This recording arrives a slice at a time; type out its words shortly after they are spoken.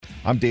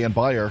I'm Dan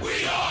Byer.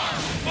 We are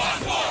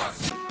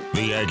Buzzwords!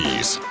 The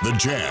Aggies, the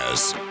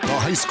Jazz, the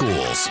high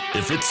schools.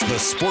 If it's the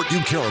sport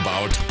you care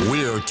about,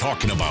 we're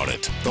talking about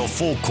it. The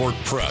Full Court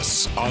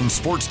Press on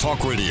Sports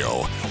Talk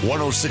Radio,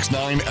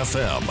 106.9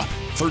 FM,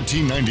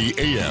 1390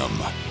 AM.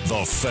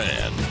 The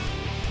Fan.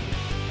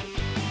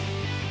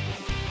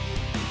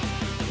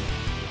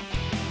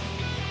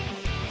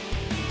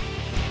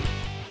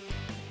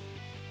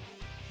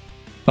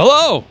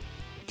 Hello.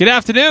 Good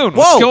afternoon. Whoa.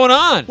 What's going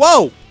on?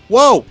 Whoa.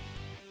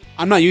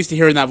 I'm not used to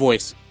hearing that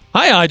voice.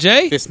 Hi,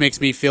 Ajay. This makes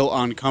me feel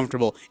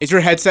uncomfortable. Is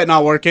your headset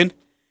not working?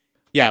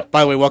 Yeah,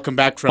 by the way, welcome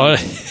back from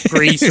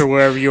Greece or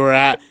wherever you were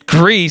at.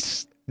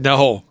 Greece?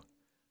 No.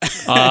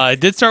 I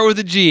did start with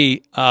a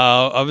G.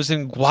 I was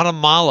in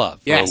Guatemala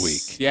for a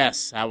week.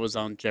 Yes, I was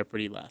on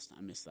Jeopardy last.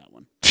 I missed that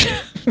one.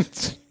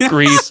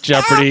 Greece,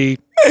 Jeopardy.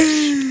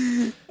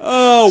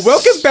 Oh,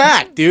 welcome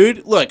back,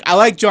 dude. Look, I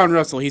like John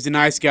Russell. He's a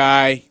nice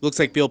guy. He looks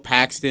like Bill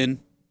Paxton,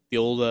 the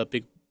old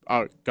big...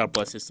 Oh, God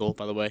bless his soul,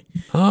 by the way.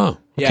 Oh,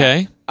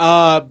 okay.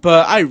 Yeah.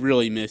 But I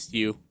really missed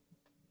you.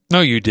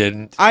 No, you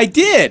didn't. I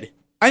did.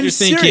 I'm You're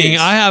serious. thinking,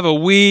 I have a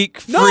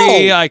week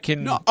free. I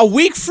can a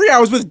week free.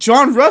 I was with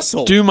John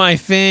Russell. do my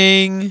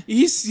thing.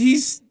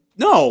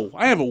 No,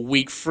 I have a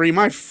week free.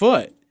 My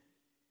foot.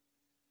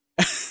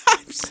 I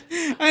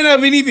don't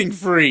have anything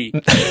free.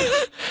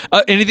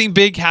 Anything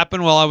big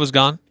happen while I was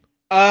gone?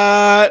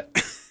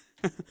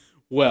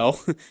 Well,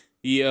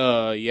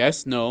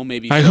 yes, no,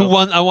 maybe. Right, so. who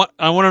won? I want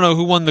to know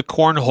who won the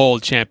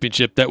cornhole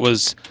championship that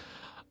was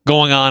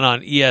going on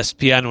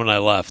ESPN when I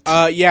left.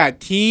 Yeah,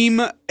 Team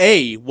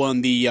A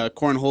won the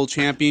cornhole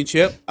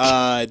championship.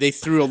 They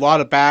threw a lot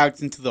of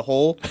bags into the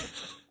hole.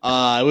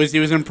 It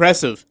was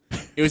impressive.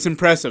 It was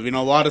impressive. You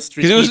know, a lot of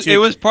strategic. It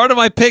was part of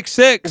my pick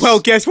six. Well,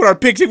 guess what? Our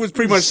pick six was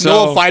pretty much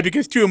nullified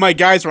because two of my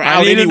guys were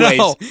out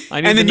anyways.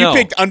 And then you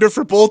picked under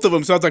for both of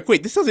them. So I was like,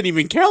 wait, this doesn't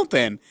even count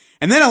then.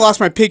 And then I lost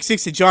my pick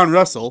six to John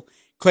Russell.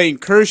 Clayton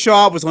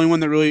Kershaw was the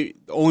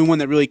only one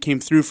that really came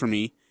through for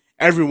me.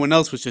 Everyone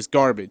else was just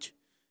garbage.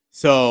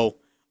 So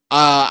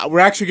we're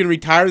actually going to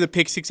retire the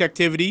pick six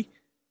activity.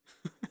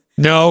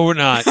 No, we're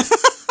not.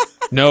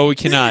 No, we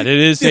cannot. It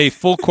is a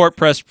full court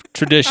press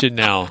tradition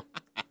now.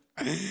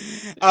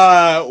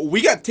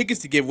 We got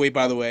tickets to give away,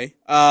 by the way,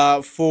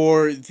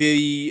 for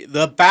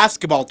the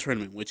basketball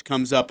tournament, which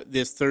comes up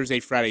this Thursday,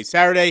 Friday,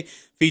 Saturday,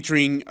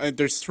 featuring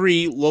there's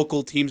 3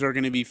 local teams that are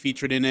going to be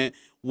featured in it.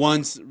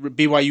 One's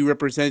BYU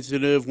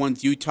representative,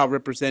 one's Utah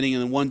representing,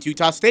 and then one's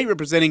Utah State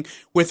representing,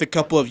 with a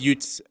couple of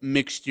Utes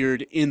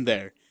mixtured in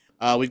there.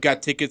 We've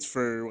got tickets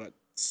for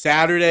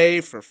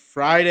Saturday, for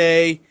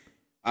Friday.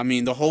 I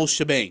mean, the whole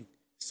shebang.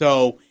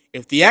 So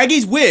if the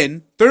Aggies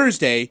win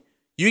Thursday,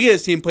 you get to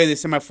see them play the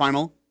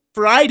semifinal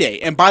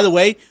Friday. And by the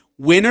way,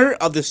 winner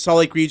of the Salt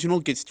Lake Regional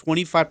gets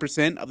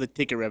 25% of the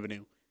ticket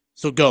revenue.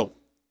 So go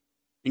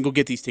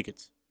get these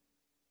tickets.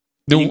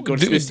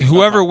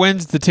 Whoever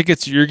wins the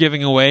tickets you're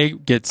giving away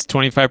gets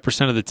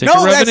 25% of the ticket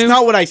revenue? No, that's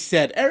not what I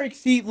said. Eric,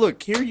 see,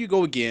 look, here you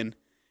go again.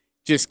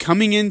 Just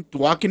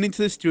walking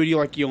into the studio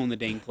like you own the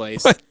dang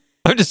place.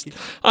 I'm just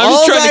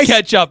trying to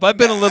catch up. I've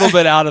been a little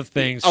bit out of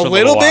things for a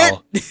little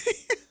while.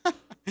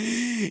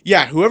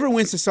 Yeah, whoever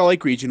wins the Salt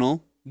Lake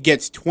Regional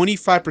gets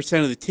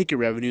 25% of the ticket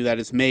revenue that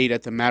is made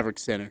at the Maverick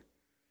Center.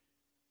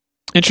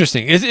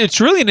 Interesting. It's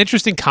really an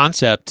interesting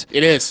concept.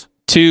 It is.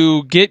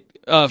 To get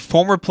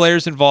former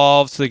players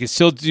involved so they can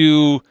still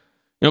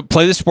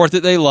play the sport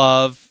that they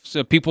love,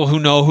 so people who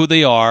know who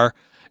they are,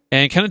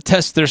 and kind of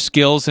test their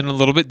skills in a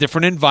little bit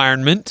different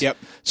environment. Yep.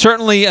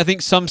 Certainly, I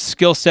think some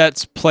skill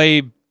sets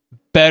play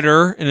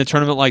better in a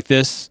tournament like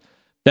this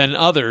than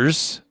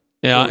others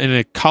in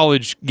a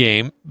college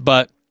game,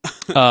 but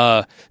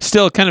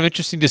still kind of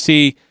interesting to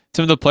see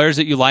some of the players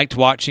that you liked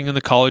watching in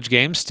the college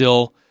game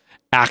still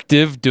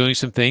active, doing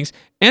some things,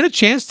 and a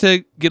chance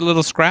to get a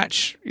little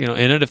scratch in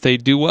it if they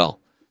do well.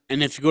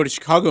 And if you go to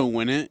Chicago and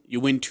win it, you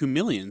win $2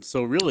 million.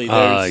 So really,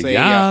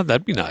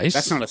 that'd be nice.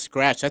 That's not a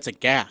scratch; that's a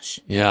gash.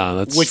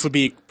 Yeah, which would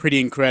be pretty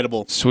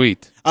incredible.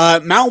 Sweet.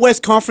 Mountain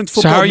West Conference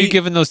football. So how are you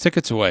giving those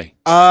tickets away?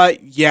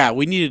 Yeah,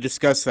 we need to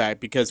discuss that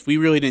because we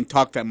really didn't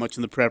talk that much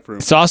in the prep room.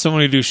 It's awesome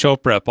when you do show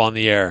prep on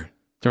the air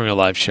during a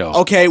live show.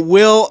 Okay,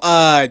 well,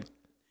 I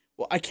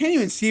can't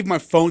even see if my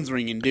phone's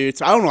ringing, dude.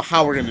 So I don't know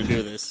how we're gonna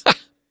do this.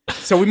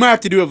 So we might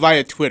have to do it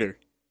via Twitter,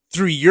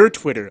 through your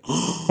Twitter,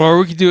 or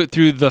we could do it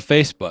through the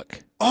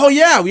Facebook. Oh,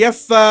 yeah, we have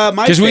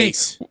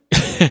MySpace.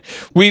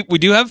 We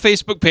do have a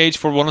Facebook page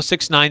for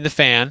 106.9 The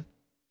Fan,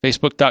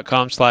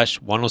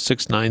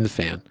 facebook.com/1069 The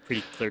Fan.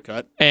 Pretty clear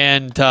cut.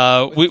 And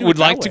we would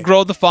like to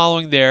grow the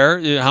following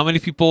there. How many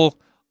people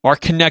are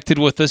connected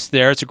with us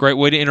there? It's a great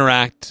way to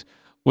interact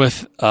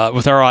with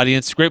our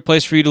audience. Great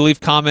place for you to leave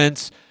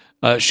comments,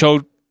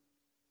 show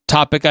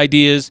topic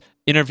ideas,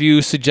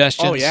 interview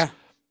suggestions. Oh, yeah.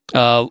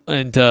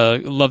 And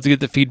love to get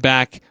the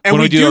feedback. And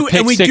when we do our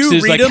pick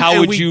sixes, like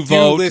how would you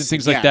vote listen, and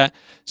things like that.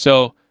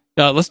 So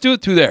let's do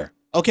it through there.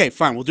 Okay,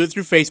 fine. We'll do it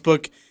through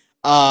Facebook.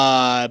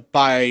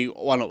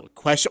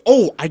 Question.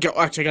 Oh, I got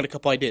a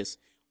couple ideas.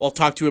 I'll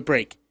talk to you at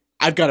break.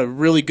 I've got a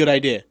really good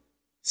idea.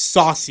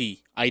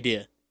 Saucy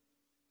idea.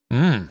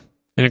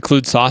 It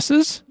includes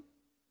sauces?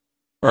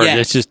 Or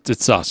Yes.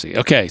 it's saucy.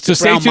 Okay, so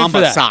stay brown tuned for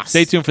mamba that. sauce.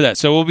 Stay tuned for that.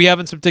 So we'll be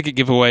having some ticket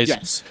giveaways.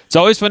 Yes. It's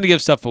always fun to give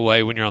stuff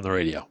away when you're on the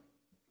radio.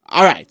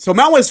 All right. So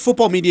Mountain West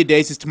Football Media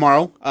Days is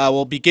tomorrow.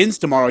 Begins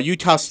tomorrow.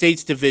 Utah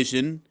State's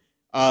division,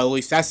 at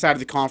least that side of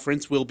the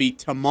conference, will be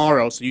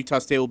tomorrow. So Utah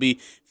State will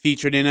be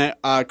featured in it.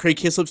 Craig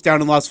Hislop's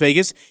down in Las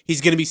Vegas. He's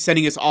going to be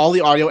sending us all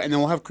the audio, and then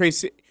we'll have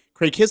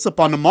Craig Hislop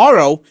on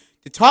tomorrow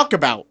to talk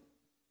about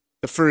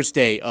the first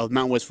day of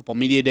Mountain West Football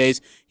Media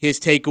Days, his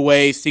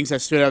takeaways, things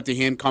that stood out to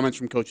him, comments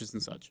from coaches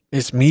and such.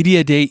 It's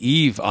Media Day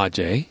Eve,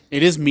 Ajay.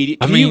 It is media.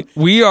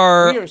 We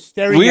are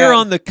on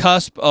on the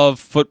cusp of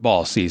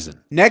football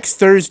season. Next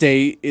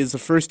Thursday is the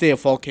first day of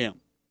fall camp.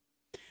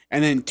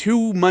 And then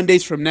 2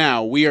 Mondays from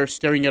now, we are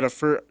staring at a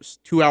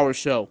first 2-hour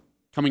show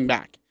coming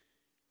back.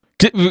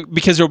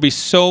 Because there will be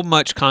so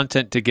much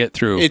content to get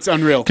through. It's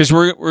unreal. Because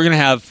we're going to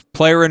have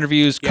player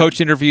interviews, coach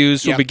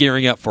interviews. We'll be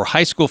gearing up for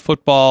high school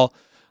football.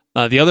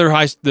 The other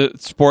the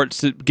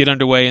sports that get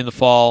underway in the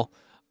fall,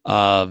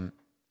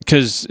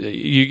 because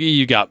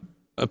you got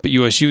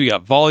USU, you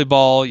got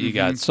volleyball, you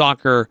got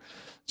soccer,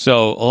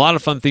 so a lot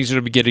of fun things are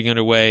going to be getting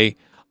underway,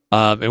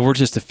 and we're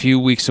just a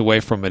few weeks away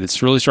from it.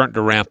 It's really starting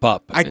to ramp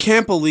up. I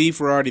can't believe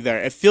we're already there.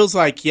 It feels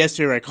like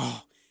yesterday, we're like,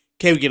 oh,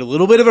 okay, we get a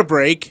little bit of a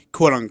break,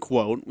 quote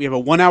unquote. We have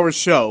a 1-hour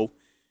show,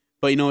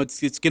 but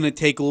it's going to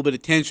take a little bit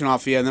of tension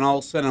off you, and then all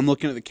of a sudden I'm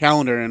looking at the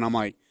calendar and I'm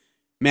like,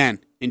 man,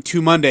 in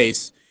 2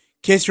 Mondays.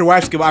 Kiss your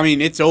wife's goodbye. I mean,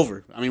 it's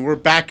over. I mean, we're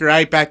back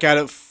at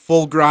it,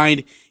 full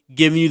grind,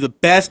 giving you the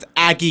best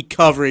Aggie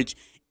coverage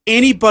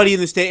anybody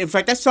in the state. In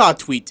fact, I saw a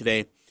tweet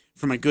today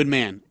from a good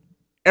man,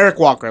 Eric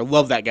Walker. I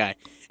love that guy.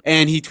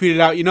 And he tweeted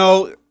out,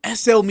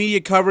 SL media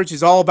coverage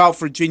is all about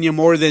Virginia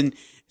more than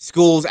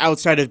schools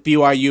outside of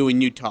BYU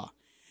and Utah.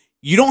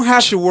 You don't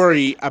have to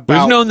worry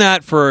about... We've known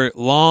that for a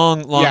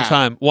long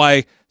time.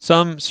 Why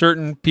some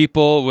certain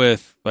people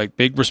with like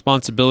big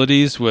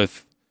responsibilities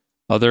with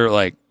other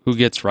like who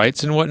gets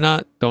rights and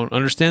whatnot don't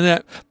understand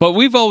that. But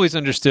we've always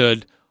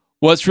understood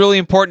what's really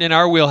important in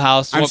our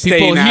wheelhouse, what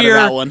people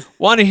here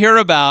want to hear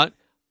about,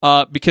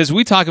 because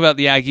we talk about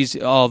the Aggies,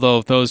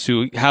 although those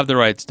who have the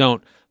rights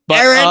don't. But,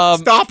 Aaron,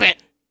 stop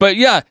it. But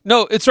yeah,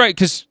 no, it's right,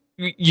 because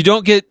you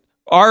don't get,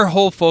 our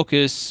whole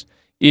focus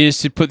is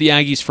to put the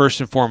Aggies first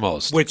and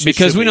foremost.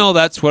 Because we know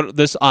that's what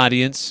this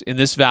audience in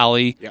this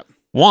valley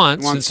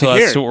wants, and so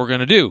that's what we're going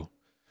to do.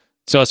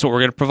 So that's what we're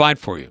going to provide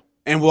for you.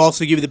 And we'll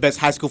also give you the best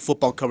high school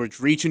football coverage.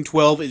 Region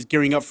 12 is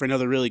gearing up for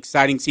another really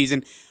exciting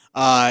season.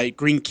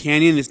 Green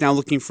Canyon is now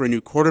looking for a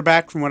new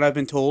quarterback, from what I've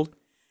been told.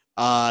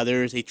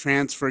 There is a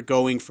transfer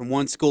going from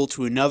one school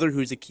to another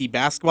who's a key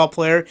basketball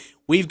player.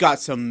 We've got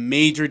some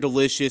major,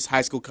 delicious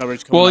high school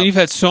coverage coming up. Well, you've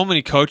had so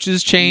many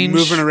coaches change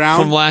moving around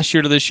from last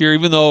year to this year,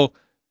 even though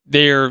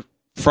they're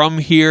from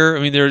here. I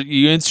mean,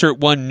 you insert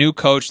one new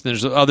coach, and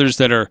there's others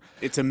that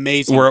it's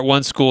amazing. Were at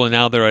one school, and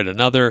now they're at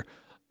another.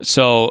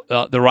 So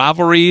the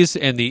rivalries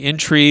and the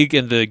intrigue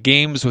and the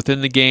games within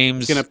the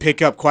games... It's going to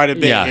pick up quite a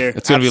bit here.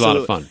 It's going to be a lot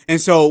of fun.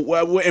 And so,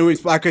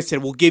 like I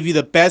said, we'll give you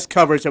the best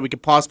coverage that we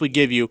could possibly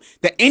give you,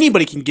 that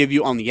anybody can give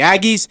you on the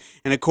Aggies,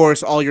 and, of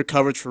course, all your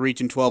coverage for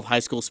Region 12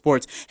 high school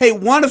sports. Hey,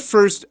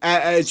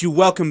 as you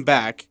welcome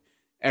back,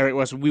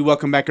 Eric, we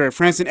welcome back Eric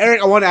Franson. Eric,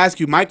 I want to ask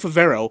you, Mike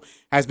Favero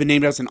has been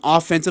named as an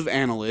offensive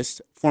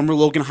analyst, former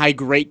Logan High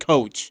great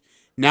coach,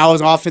 now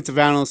as offensive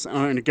analyst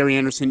under Gary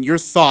Anderson. Your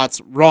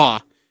thoughts, raw,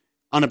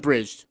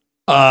 unabridged.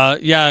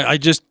 Yeah, I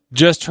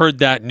just heard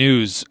that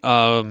news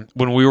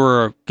when we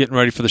were getting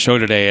ready for the show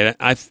today,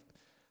 and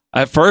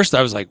at first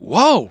I was like,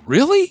 "Whoa,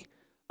 really?"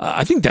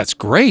 I think that's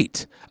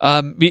great.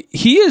 Mike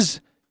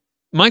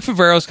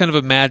Favero is kind of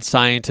a mad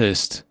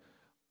scientist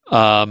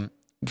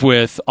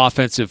with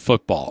offensive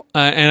football,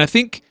 and I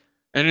think,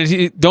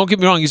 don't get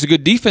me wrong, he's a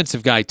good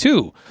defensive guy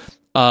too.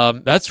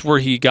 That's where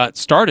he got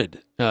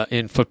started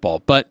in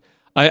football, but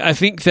I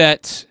think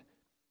that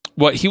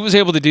what he was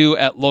able to do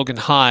at Logan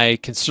High,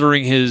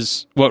 considering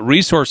what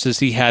resources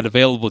he had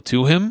available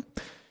to him,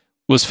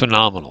 was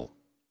phenomenal.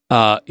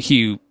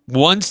 He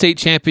won state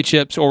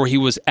championships, or he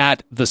was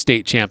at the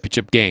state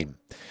championship game,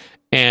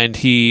 and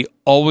he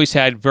always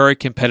had very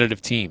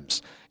competitive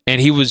teams. And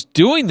he was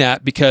doing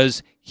that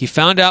because he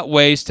found out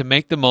ways to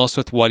make the most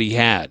with what he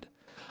had.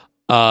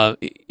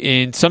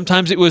 And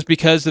sometimes it was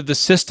because of the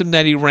system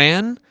that he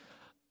ran,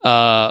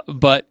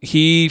 but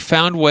he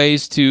found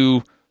ways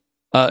to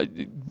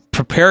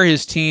prepare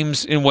his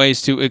teams in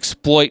ways to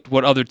exploit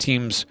what other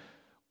teams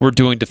were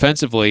doing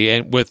defensively,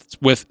 and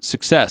with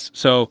success.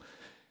 So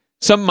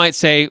some might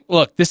say,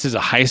 look, this is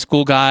a high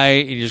school guy,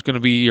 and he's going to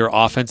be your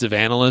offensive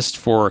analyst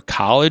for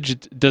college.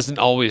 It doesn't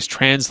always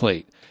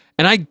translate.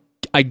 And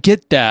I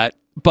get that,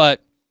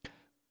 but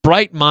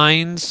bright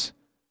minds,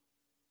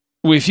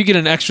 if you get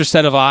an extra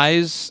set of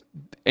eyes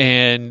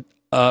and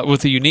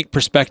with a unique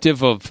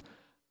perspective of,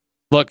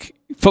 look,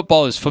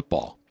 football is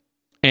football.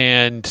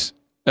 And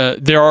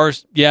there are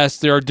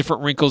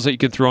different wrinkles that you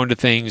can throw into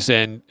things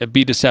and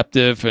be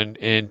deceptive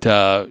and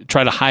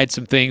try to hide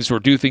some things or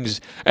do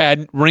things,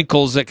 add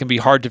wrinkles that can be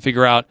hard to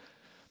figure out.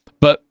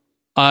 But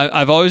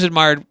I've always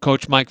admired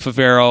Coach Mike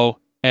Favero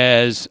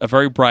as a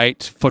very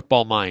bright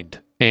football mind.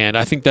 And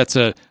I think that's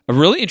a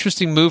really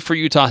interesting move for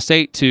Utah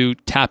State to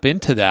tap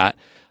into that.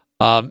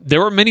 There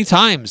were many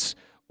times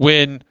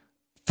when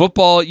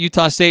football at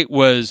Utah State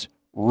was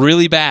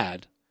really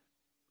bad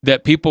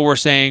that people were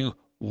saying,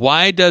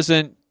 why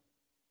doesn't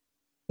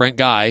Brent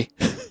Guy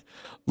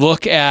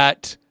look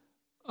at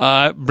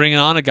bringing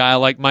on a guy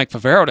like Mike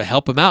Favero to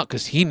help him out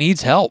because he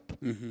needs help.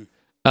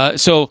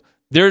 So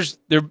there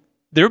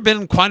have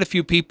been quite a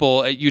few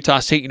people at Utah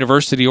State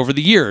University over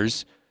the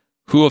years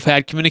who have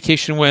had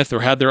communication with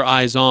or had their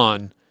eyes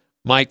on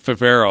Mike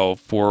Favero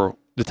for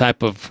the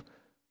type of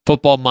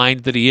football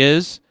mind that he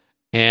is,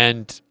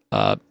 and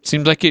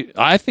seems like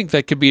I think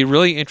that could be a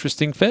really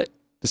interesting fit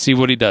to see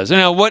what he does.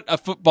 Now, what a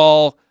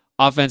football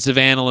offensive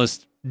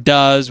analyst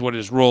does, what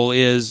his role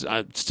is,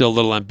 I'm still a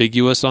little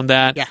ambiguous on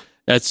that. Yeah.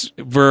 That's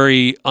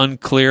very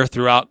unclear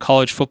throughout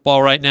college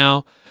football right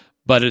now,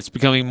 but it's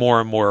becoming more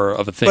and more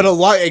of a thing. But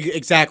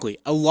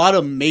a lot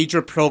of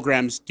major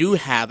programs do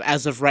have,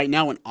 as of right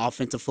now, an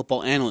offensive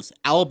football analyst.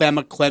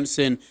 Alabama,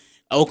 Clemson,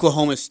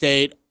 Oklahoma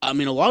State. I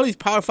mean, a lot of these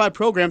Power 5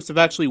 programs have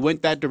actually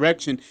went that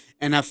direction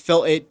and have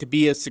felt it to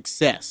be a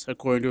success,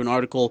 according to an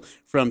article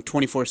from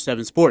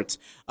 24/7 Sports.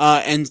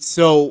 And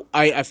so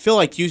I feel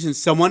like using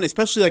someone,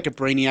 especially like a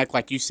brainiac,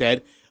 like you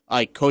said,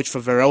 like Coach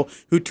Favero,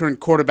 who turned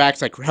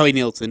quarterbacks like Riley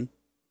Nielsen,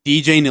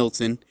 DJ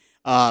Nielsen,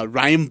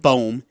 Ryan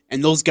Boehm,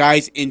 and those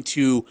guys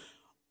into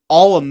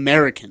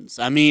All-Americans.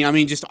 I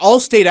mean, just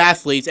all-state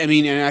athletes. I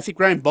mean, and I think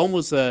Ryan Boehm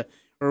was or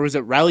was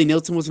it Riley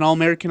Nielsen was an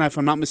All-American, if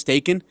I'm not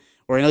mistaken,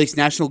 or at least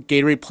National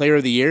Gatorade Player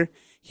of the Year.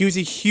 He was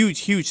a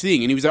huge, huge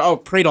thing, and he was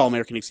parade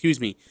All-American, excuse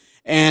me.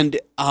 And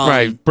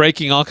right,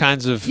 breaking all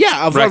kinds of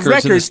of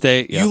records in the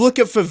state. Yeah. You look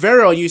at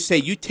Favero and you say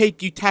you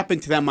tap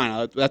into that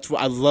mind. That's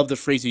what I love the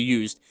phrase you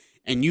used,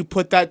 and you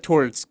put that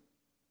towards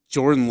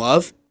Jordan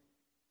Love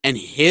and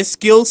his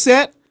skill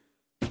set.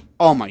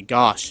 Oh my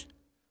gosh,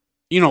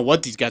 you know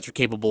what these guys are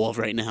capable of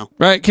right now,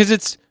 right? Because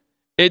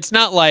it's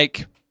not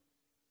like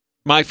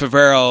Mike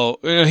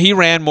Favero. He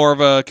ran more of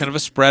a kind of a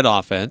spread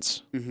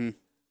offense,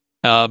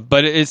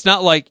 but it's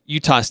not like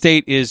Utah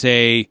State is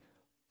a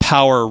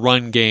power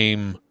run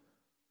game,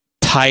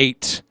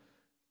 tight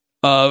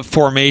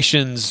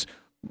formations,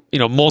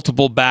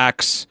 multiple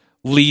backs,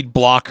 lead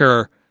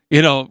blocker.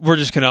 We're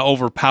just going to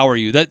overpower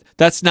you.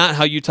 That's not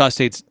how Utah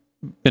State's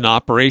been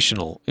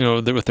operational.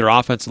 With their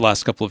offense the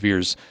last couple of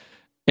years,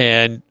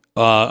 and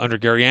under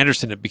Gary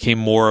Anderson, it became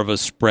more of a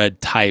spread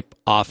type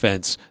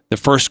offense the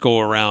first go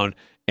around,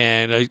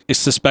 and I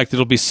suspect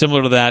it'll be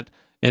similar to that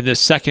in the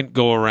second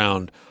go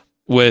around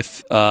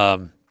with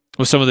some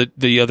of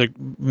the other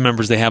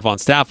members they have on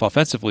staff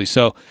offensively.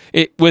 So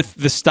with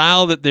the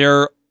style that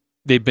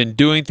they've been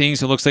doing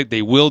things, it looks like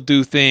they will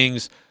do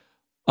things.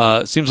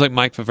 It seems like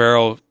Mike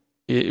Favero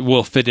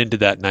will fit into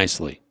that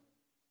nicely.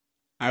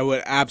 I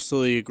would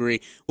absolutely agree.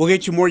 We'll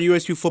get you more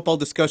USU football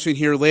discussion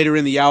here later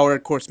in the hour.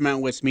 Of course,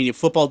 Mountain West Media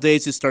Football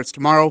Days. It starts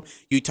tomorrow.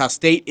 Utah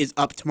State is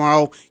up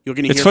tomorrow. You're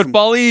going to hear It's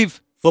Football Eve.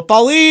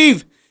 Football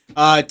Eve.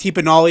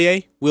 Tipa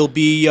Nallier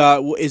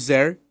is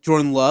there.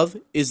 Jordan Love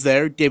is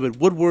there. David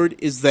Woodward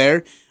is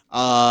there.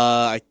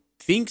 I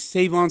think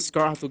Savon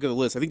Scar. I have to look at the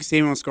list. I think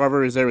Savon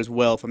Scarver is there as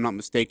well, if I'm not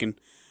mistaken.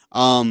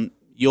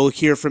 You'll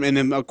hear from, and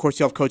then of course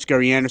you'll have Coach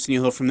Gary Anderson.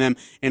 You'll hear from them,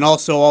 and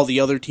also all the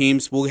other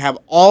teams. We'll have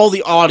all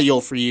the audio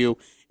for you,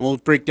 and we'll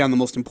break down the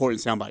most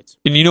important sound bites.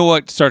 And you know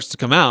what starts to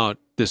come out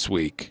this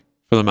week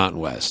for the Mountain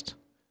West?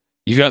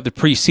 You got the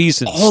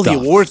preseason all stuff. The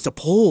awards, the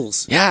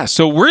polls. Yeah,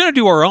 so we're gonna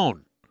do our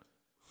own.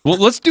 Well,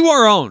 let's do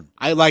our own.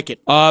 I like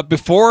it.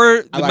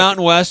 Before the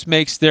Mountain West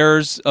makes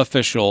theirs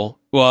official,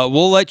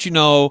 we'll let you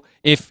know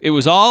if it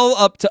was all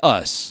up to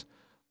us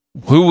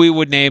who we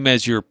would name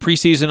as your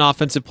preseason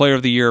offensive player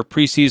of the year,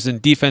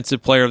 preseason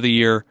defensive player of the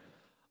year,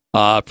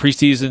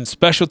 preseason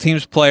special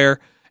teams player,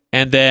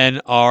 and then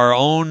our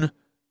own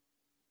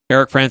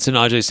Eric Franson,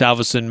 Ajay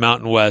Salveson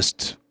Mountain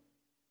West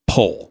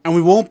poll. And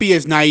we won't be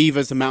as naive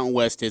as the Mountain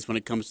West is when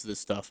it comes to this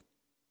stuff.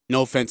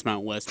 No offense,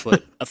 Mountain West,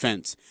 but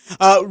offense.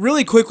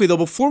 Really quickly, though,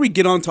 before we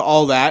get on to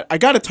all that, I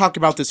got to talk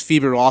about this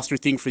FIBA roster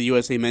thing for the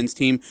USA men's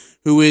team,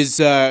 who is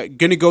going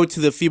to go to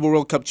the FIBA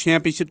World Cup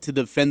Championship to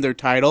defend their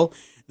title.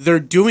 They're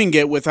doing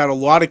it without a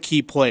lot of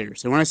key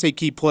players. And when I say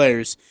key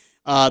players,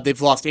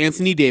 they've lost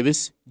Anthony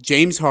Davis,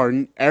 James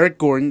Harden, Eric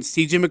Gordon,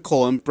 CJ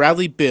McCollum,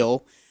 Bradley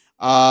Beal,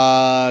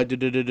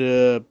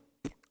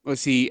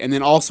 let's see, and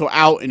then also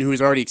out, and who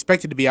is already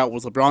expected to be out,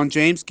 was LeBron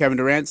James, Kevin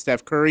Durant,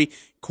 Steph Curry,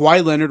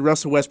 Kawhi Leonard,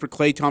 Russell Westbrook,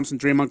 Klay Thompson,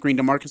 Draymond Green,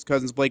 DeMarcus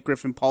Cousins, Blake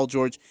Griffin, Paul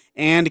George,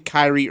 and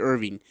Kyrie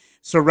Irving.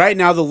 So right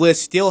now the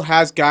list still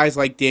has guys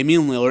like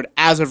Damian Lillard,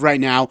 as of right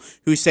now,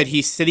 who said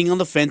he's sitting on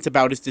the fence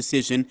about his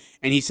decision,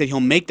 and he said he'll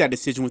make that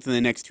decision within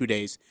the next 2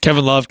 days.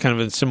 Kevin Love kind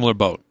of in a similar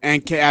boat.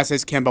 And as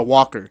is Kemba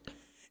Walker.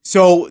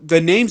 So the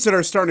names that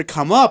are starting to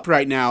come up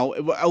right now,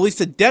 at least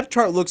the depth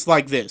chart looks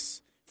like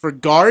this. For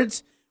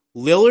guards,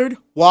 Lillard,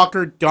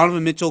 Walker,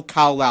 Donovan Mitchell,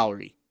 Kyle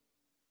Lowry.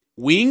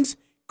 Wings,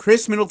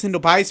 Chris Middleton,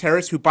 Tobias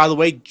Harris, who, by the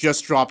way,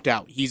 just dropped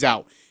out. He's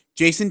out.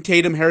 Jason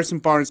Tatum, Harrison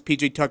Barnes,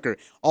 PJ Tucker.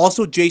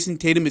 Also, Jason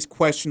Tatum is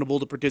questionable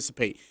to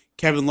participate.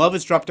 Kevin Love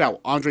has dropped out.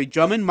 Andre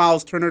Drummond,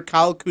 Miles Turner,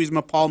 Kyle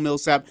Kuzma, Paul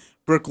Millsap,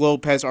 Brook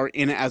Lopez are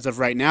in it as of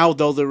right now,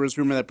 though there was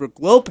rumor that Brook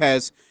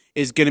Lopez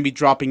is going to be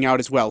dropping out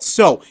as well.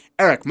 So,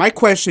 Eric, my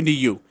question to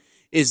you,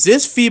 is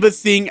this FIBA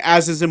thing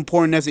as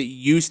important as it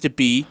used to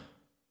be?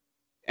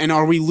 And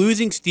are we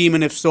losing steam,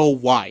 and if so,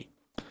 why?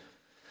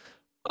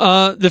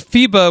 The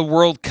FIBA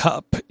World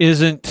Cup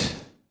isn't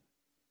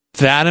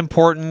that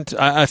important.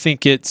 I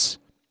think it's,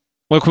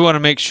 look, we want to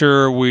make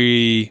sure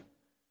we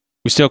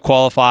still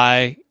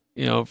qualify,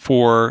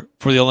 for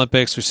the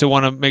Olympics. We still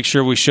want to make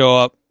sure we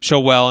show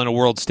well in a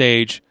world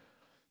stage.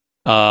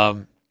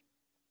 But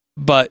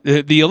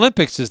the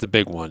Olympics is the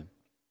big one.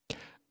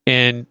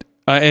 And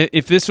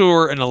if this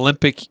were an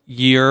Olympic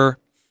year,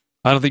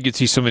 I don't think you'd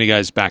see so many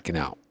guys backing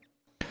out.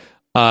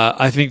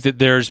 I think that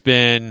there's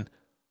been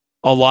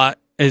a lot,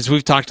 as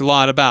we've talked a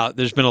lot about,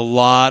 there's been a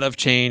lot of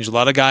change, a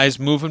lot of guys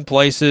moving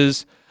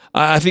places.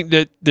 I think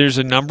that there's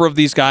a number of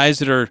these guys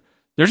that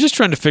they're just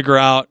trying to figure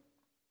out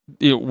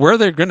where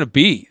they're going to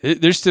be.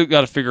 They're still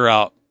got to figure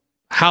out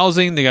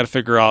housing. They got to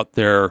figure out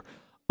their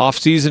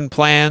off-season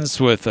plans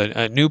with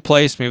a new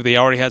place. Maybe they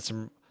already had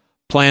some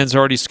plans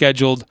already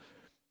scheduled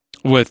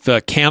with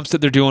camps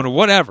that they're doing or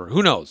whatever.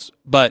 Who knows?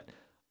 But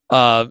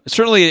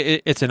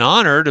certainly it's an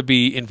honor to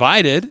be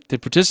invited to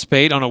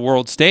participate on a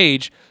world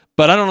stage,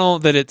 but I don't know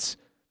that it's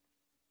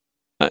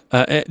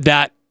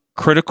that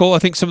critical. I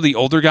think some of the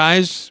older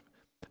guys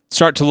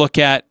start to look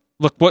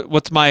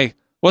what's my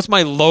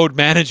load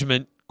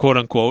management, quote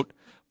unquote,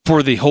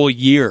 for the whole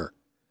year,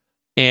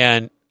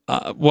 and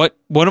what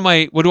do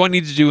I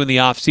need to do in the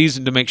off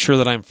season to make sure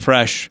that I'm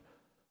fresh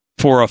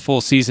for a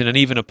full season and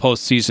even a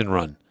postseason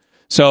run.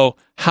 So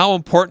how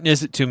important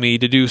is it to me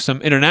to do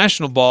some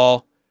international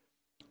ball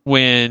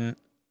when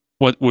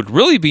what would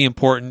really be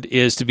important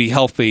is to be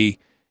healthy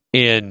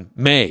in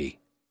May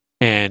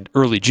and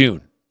early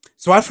June?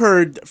 So I've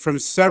heard from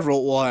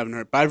I haven't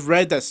heard, but I've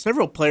read that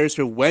several players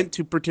who went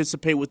to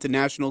participate with the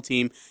national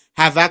team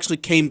have actually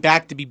came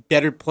back to be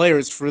better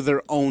players for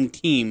their own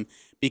team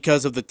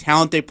because of the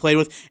talent they played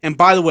with. And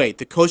by the way,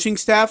 the coaching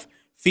staff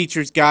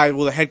features guys,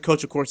 the head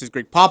coach, of course, is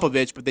Greg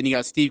Popovich, but then you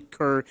got Steve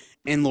Kerr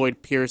and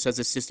Lloyd Pierce as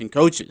assistant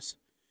coaches.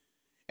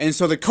 And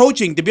so the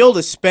coaching, to be able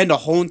to spend a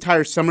whole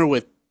entire summer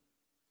with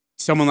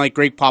someone like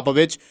Greg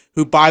Popovich,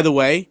 who, by the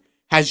way,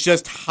 has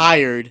just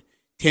hired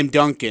Tim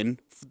Duncan,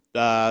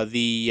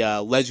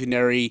 the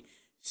legendary,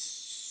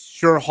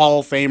 sure Hall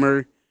of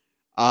Famer.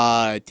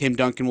 Tim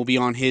Duncan will be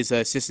on his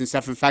assistant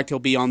staff. In fact, he'll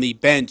be on the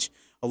bench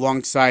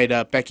alongside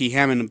Becky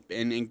Hammond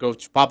and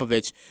Coach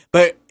Popovich.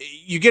 But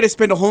you get to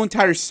spend a whole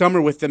entire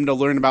summer with them to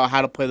learn about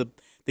how to play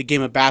the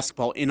game of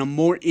basketball in a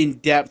more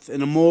in-depth,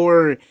 in a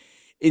more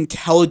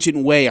intelligent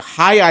way.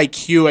 High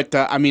IQ at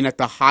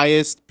the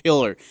highest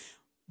pillar.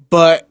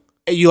 But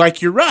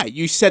you're right.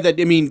 You said that,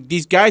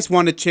 these guys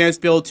want a chance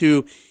to be able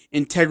to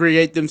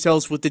integrate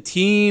themselves with the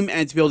team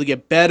and to be able to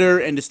get better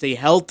and to stay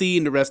healthy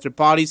and to rest their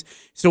bodies.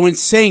 So in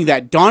saying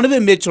that,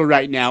 Donovan Mitchell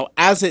right now,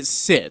 as it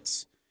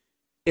sits,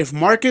 if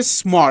Marcus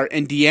Smart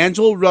and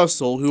D'Angelo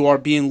Russell, who are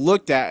being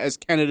looked at as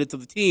candidates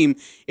of the team,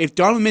 if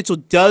Donovan Mitchell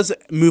does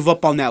move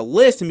up on that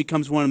list and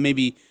becomes one of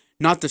maybe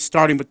not the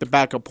starting but the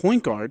backup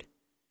point guard,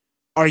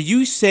 are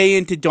you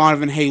saying to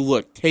Donovan, hey,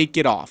 look, take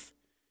it off.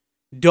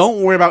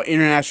 Don't worry about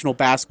international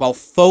basketball.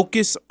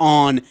 Focus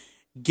on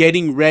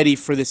getting ready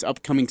for this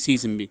upcoming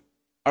season.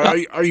 Are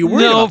you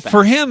worried about that? No,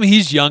 for him,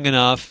 he's young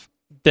enough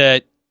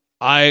that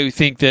I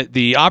think that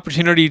the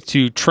opportunity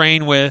to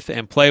train with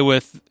and play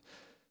with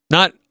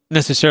not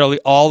necessarily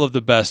all of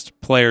the best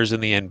players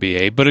in the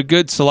NBA, but a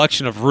good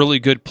selection of really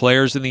good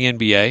players in the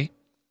NBA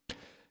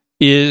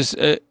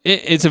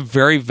it's a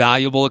very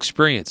valuable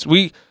experience.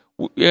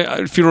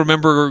 If you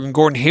remember,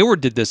 Gordon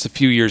Hayward did this a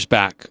few years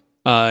back.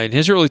 In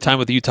his early time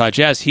with the Utah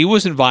Jazz, he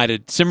was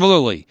invited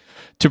similarly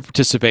to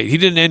participate. He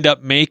didn't end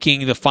up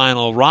making the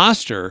final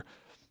roster,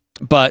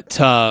 but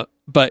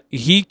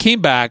he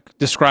came back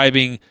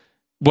describing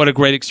what a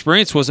great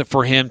experience was it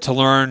for him to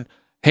learn.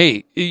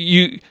 Hey,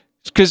 he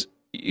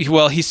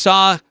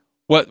saw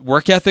what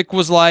work ethic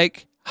was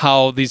like,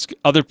 how these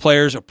other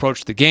players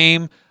approached the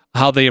game,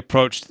 how they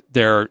approached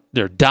their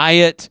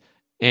diet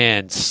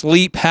and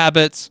sleep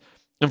habits,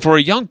 and for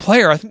a young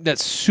player, I think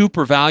that's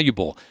super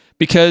valuable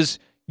because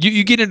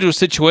you get into a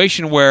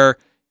situation where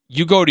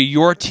you go to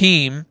your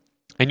team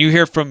and you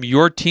hear from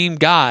your team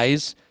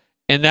guys,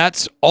 and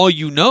that's all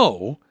you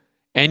know.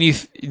 And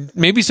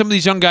maybe some of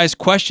these young guys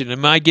question,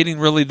 am I getting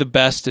really the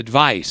best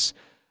advice?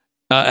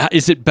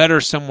 Is it better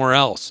somewhere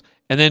else?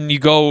 And then you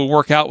go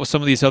work out with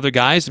some of these other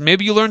guys, and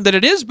maybe you learn that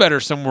it is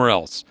better somewhere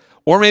else.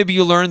 Or maybe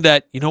you learn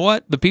that, you know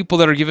what, the people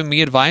that are giving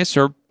me advice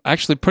are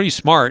actually pretty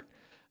smart,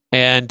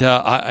 and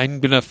I'm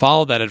going to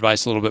follow that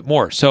advice a little bit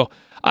more. So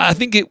I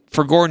think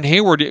for Gordon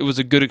Hayward, it was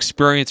a good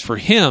experience for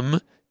him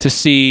to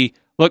see,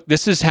 look,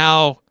 these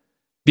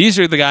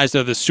are the guys that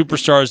are the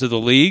superstars of the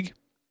league.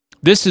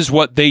 This is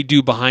what they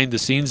do behind the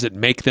scenes that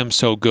make them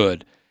so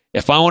good.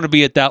 If I want to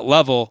be at that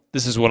level,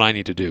 this is what I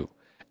need to do.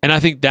 And I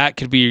think that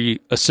could be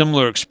a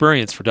similar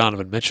experience for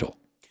Donovan Mitchell.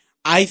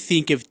 I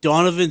think if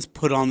Donovan's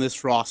put on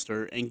this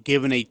roster and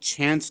given a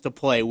chance to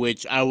play,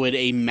 which I would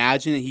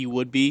imagine that he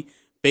would be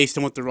based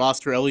on what the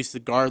roster, at least the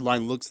guard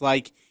line looks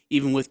like,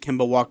 even with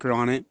Kemba Walker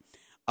on it,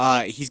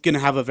 he's going to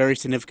have a very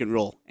significant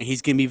role, and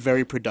he's going to be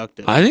very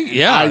productive. I think,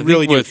 I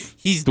really think do.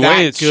 He's the that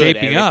way it's good,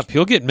 shaping Eric. up,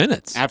 he'll get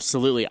minutes.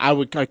 Absolutely. I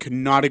could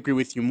not agree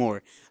with you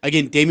more.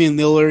 Again, Damian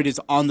Lillard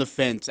is on the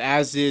fence,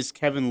 as is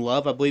Kevin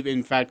Love. I believe,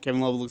 in fact, Kevin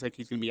Love looks like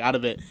he's going to be out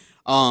of it.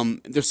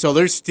 So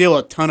there's still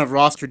a ton of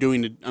roster or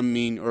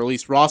at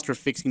least roster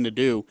fixing to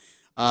do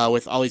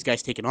with all these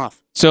guys taking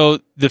off.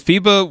 So the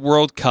FIBA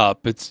World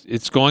Cup,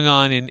 it's going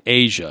on in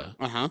Asia,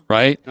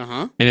 right?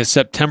 And it's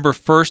September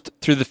 1st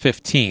through the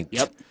 15th.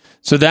 Yep.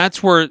 So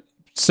that's where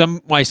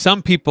some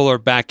people are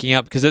backing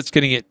up, because it's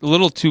getting a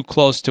little too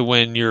close to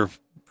when your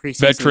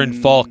veteran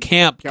fall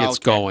camp gets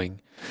going.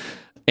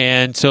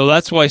 And so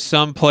that's why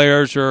some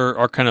players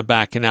are kind of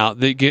backing out.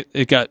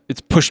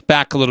 It's pushed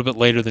back a little bit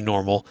later than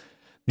normal.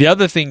 The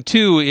other thing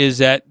too is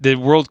that the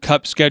World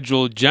Cup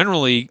schedule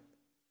generally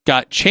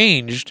got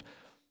changed,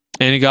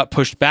 and it got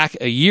pushed back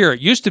a year. It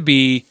used to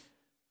be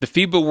the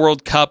FIBA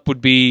World Cup would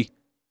be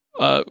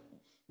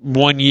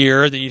 1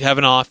 year, then you'd have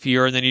an off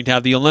year, and then you'd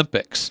have the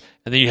Olympics,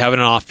 and then you'd have an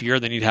off year,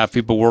 and then you'd have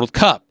FIBA World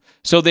Cup.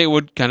 So they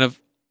would kind of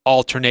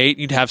alternate.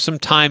 You'd have some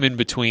time in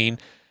between.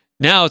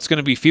 Now it's going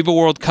to be FIBA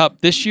World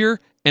Cup this year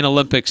and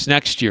Olympics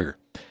next year.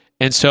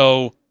 And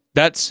so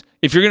that's,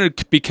 if you're going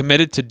to be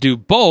committed to do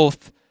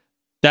both,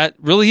 that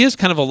really is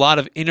kind of a lot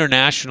of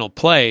international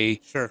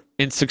play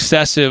in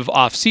successive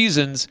off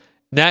seasons.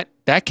 That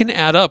can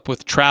add up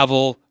with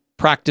travel,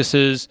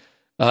 practices,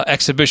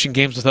 exhibition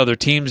games with other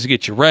teams to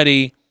get you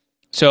ready.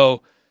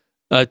 So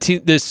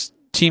this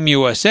Team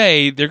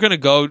USA, they're going to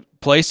go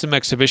play some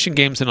exhibition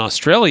games in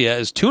Australia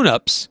as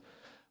tune-ups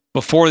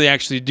before they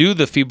actually do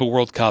the FIBA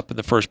World Cup in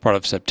the first part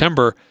of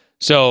September.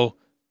 So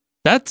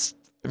that's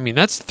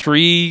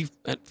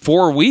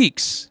 3-4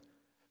 weeks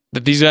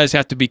that these guys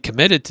have to be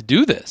committed to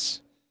do this.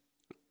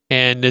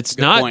 And it's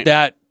not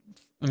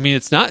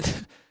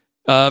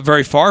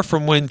very far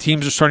from when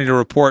teams are starting to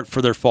report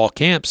for their fall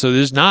camp. So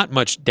there's not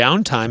much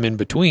downtime in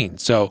between.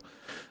 So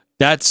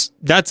that's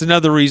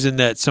another reason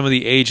that some of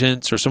the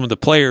agents or some of the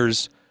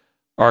players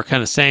are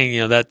kind of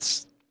saying,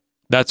 that's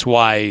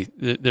why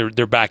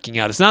they're backing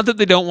out. It's not that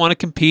they don't want to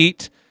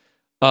compete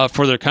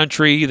for their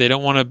country. They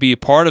don't want to be a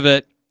part of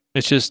it.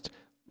 It's just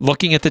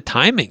looking at the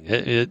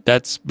timing.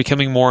 That's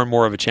becoming more and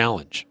more of a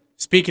challenge.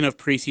 Speaking of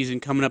preseason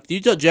coming up, the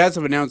Utah Jazz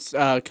have announced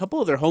a couple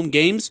of their home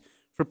games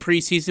for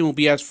preseason will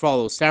be as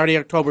follows. Saturday,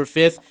 October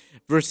 5th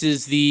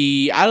versus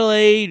the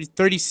Adelaide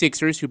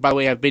 36ers, who, by the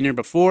way, have been here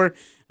before.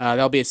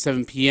 That'll be at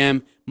 7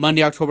 p.m.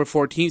 Monday, October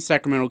 14th,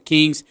 Sacramento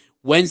Kings.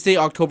 Wednesday,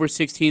 October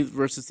 16th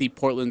versus the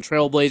Portland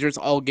Trail Blazers.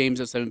 All games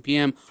at 7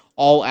 p.m.,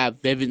 all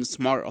at Vivint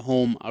Smart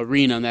Home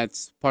Arena, and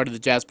that's part of the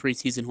Jazz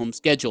preseason home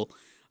schedule.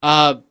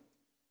 One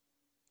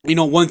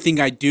thing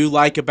I do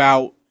like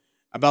about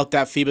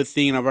that FIBA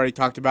thing, and I've already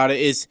talked about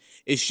it, is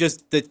it's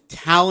just the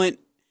talent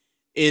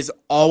is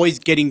always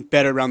getting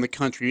better around the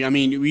country. I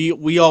mean,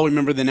 we all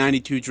remember the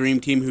 92 Dream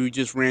Team who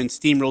just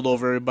steamrolled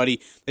over everybody.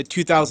 The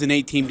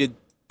 2008 team did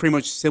pretty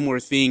much a similar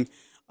thing.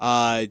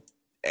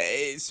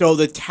 So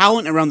the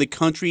talent around the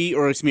country,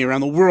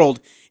 around the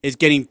world, is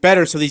getting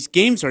better. So these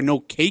games are no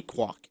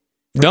cakewalk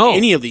for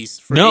any of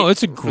these.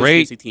 It's a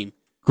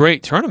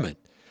great tournament,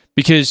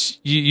 because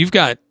you've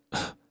got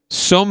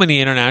so many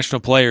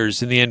international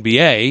players in the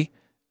NBA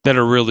that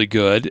are really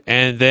good,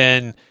 and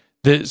then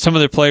some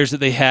of the players that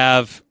they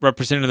have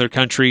representing their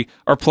country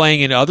are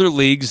playing in other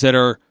leagues that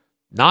are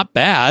not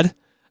bad.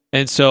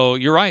 And so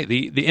you're right,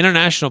 the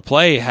international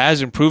play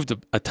has improved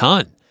a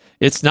ton.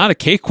 It's not a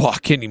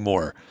cakewalk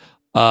anymore.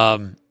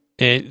 And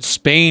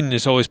Spain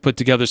has always put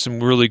together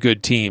some really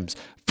good teams.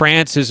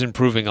 France is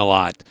improving a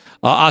lot.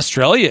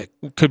 Australia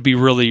could be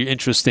really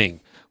interesting.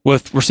 We're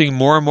seeing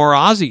more and more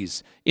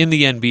Aussies in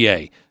the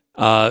NBA.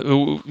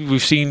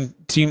 We've seen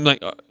teams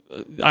like,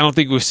 I don't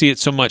think we see it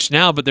so much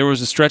now, but there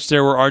was a stretch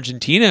there where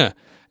Argentina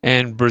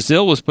and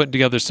Brazil was putting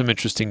together some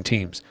interesting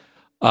teams.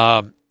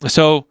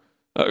 So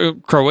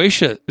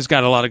Croatia has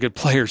got a lot of good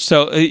players.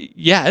 So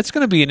it's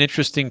going to be an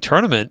interesting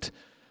tournament.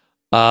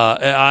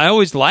 I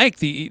always like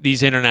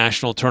these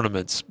international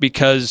tournaments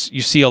because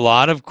you see a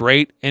lot of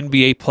great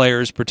NBA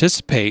players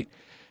participate,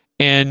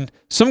 and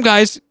some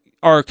guys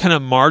are kind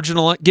of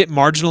get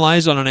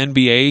marginalized on an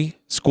NBA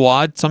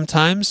squad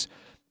sometimes,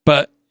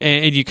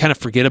 and you kind of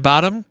forget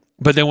about them.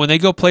 But then when they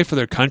go play for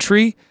their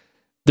country,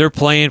 they're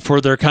playing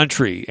for their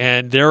country,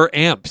 and they're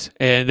amped,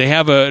 and they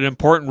have an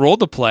important role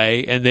to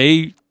play, and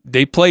they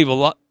play a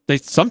lot. They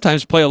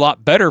sometimes play a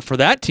lot better for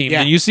that team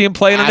than you see them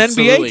play in an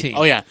NBA team.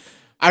 Oh yeah,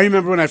 I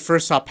remember when I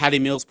first saw Patty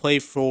Mills play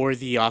for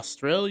the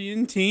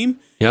Australian team.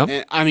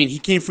 Yeah, I mean, he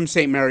came from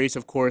St. Mary's,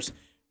 of course.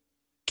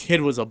 Kid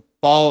was a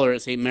baller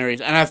at St.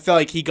 Mary's, and I felt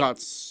like he got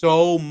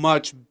so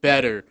much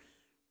better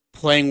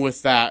playing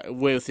with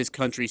his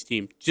country's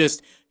team.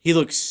 Just he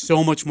looks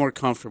so much more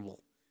comfortable.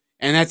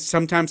 And that's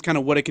sometimes kind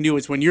of what it can do,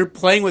 is when you're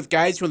playing with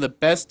guys who are the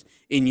best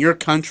in your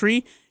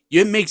country,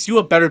 it makes you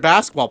a better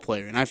basketball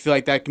player. And I feel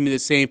like that can be the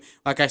same,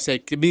 like I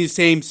said, could be the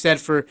same said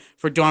for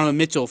Donovan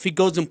Mitchell. If he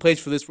goes and plays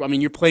for this, I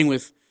mean, you're playing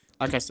with,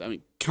 like I said, I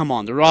mean, come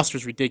on, the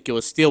roster's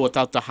ridiculous still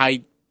without the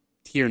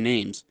high-tier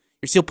names.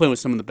 You're still playing with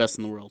some of the best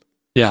in the world.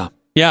 Yeah.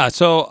 Yeah,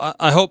 so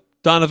I hope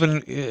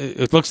Donovan,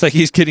 it looks like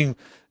he's getting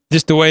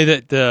just the way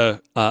that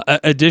the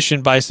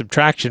addition by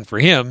subtraction for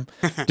him,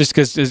 just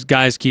because his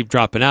guys keep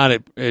dropping out,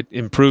 it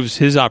improves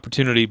his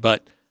opportunity.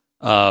 But,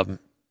 I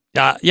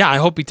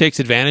hope he takes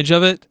advantage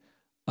of it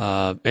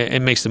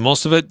and makes the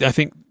most of it. I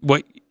think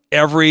what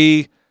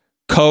every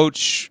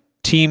coach,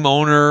 team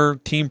owner,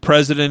 team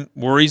president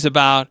worries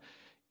about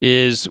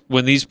is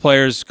when these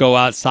players go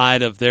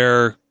outside of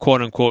their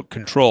quote-unquote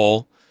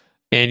control,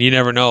 and you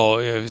never know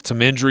if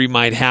some injury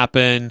might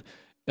happen,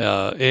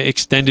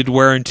 extended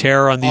wear and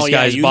tear on these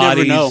guys'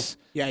 bodies. Never know.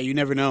 Yeah, you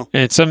never know.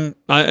 And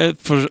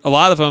for a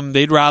lot of them,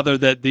 they'd rather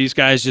that these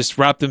guys just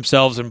wrap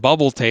themselves in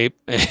bubble tape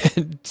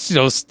and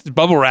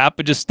bubble wrap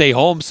and just stay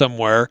home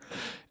somewhere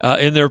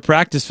in their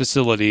practice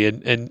facility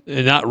and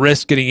not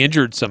risk getting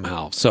injured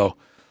somehow. So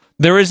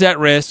there is that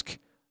risk.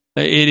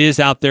 It is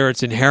out there.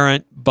 It's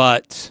inherent,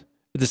 but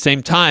at the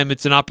same time,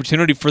 it's an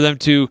opportunity for them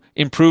to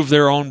improve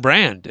their own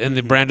brand and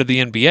the brand of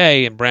the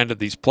NBA and brand of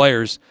these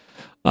players.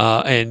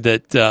 And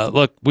that,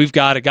 look, we've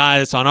got a guy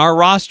that's on our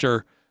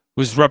roster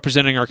who's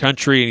representing our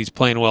country, and he's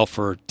playing well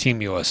for Team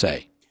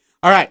USA.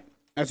 All right.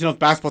 That's enough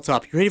basketball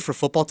talk. You ready for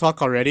football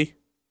talk already?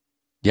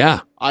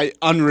 Yeah.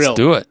 Unreal. Let's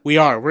do it. We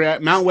are. We're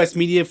at Mountain West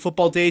Media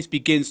Football Days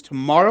begins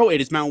tomorrow. It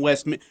is Mountain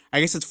West,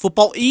 I guess it's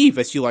Football Eve,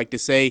 as you like to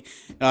say,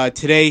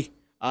 today.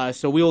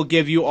 So we will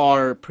give you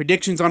our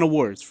predictions on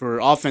awards for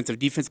Offensive,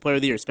 Defensive Player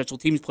of the Year, Special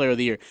Teams Player of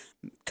the Year,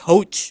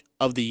 Coach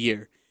of the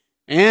Year,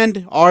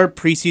 and our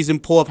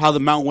preseason poll of how the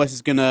Mountain West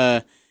is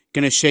gonna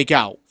shake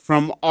out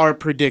from our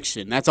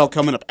prediction. That's all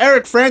coming up.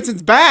 Eric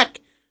Franson's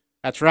back.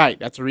 That's right.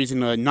 That's a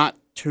reason to not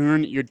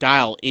turn your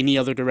dial any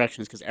other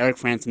directions, because Eric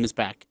Franson is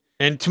back.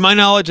 And to my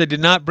knowledge, I did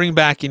not bring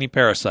back any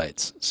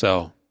parasites,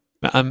 so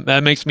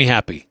that makes me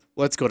happy.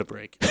 Let's go to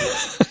break.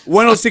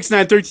 106.9,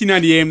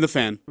 1390 AM, The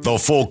Fan. The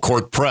Full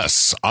Court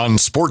Press on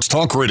Sports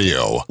Talk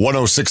Radio,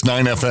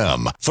 106.9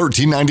 FM,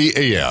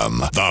 1390 AM,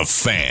 The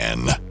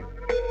Fan.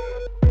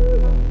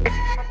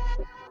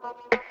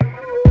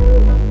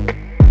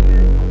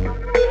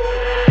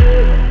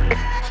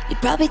 You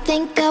probably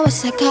think I was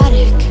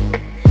psychotic.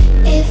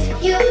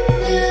 If you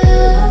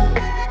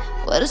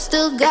knew what I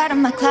still got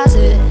in my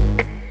closet.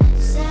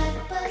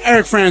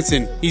 Eric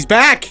Franson, he's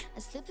back.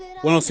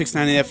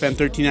 106.9 FM,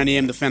 1390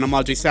 AM, The Fan. I'm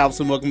Ajay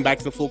Salveson. Welcome back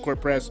to the Full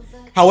Court Press.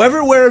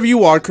 However, wherever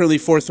you are, currently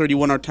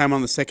 4:31 our time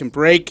on the second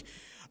break.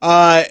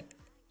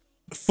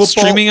 Football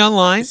Streaming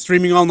online. Yes.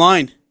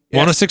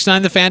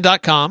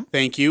 1069thefan.com.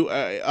 Thank you.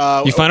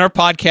 You find our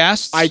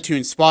podcasts.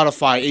 iTunes,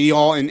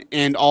 Spotify,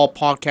 and all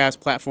podcast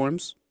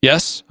platforms.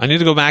 Yes. I need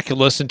to go back and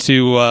listen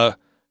to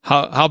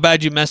how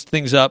bad you messed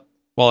things up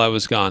while I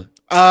was gone.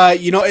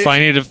 If I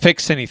need to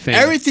fix anything.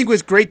 Everything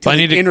was great till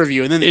the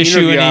interview, and then the issue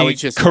interview any I would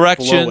just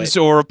corrections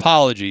or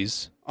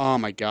apologies. Oh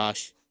my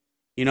gosh.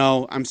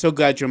 I'm so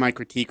glad you're my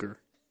critiquer.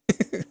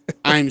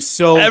 I'm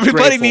so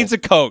Everybody grateful. needs a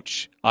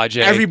coach,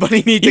 Ajay.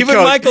 Everybody needs a coach.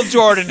 Even Michael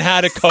Jordan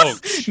had a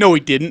coach. No, he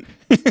didn't.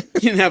 He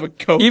didn't have a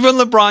coach. Even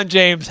LeBron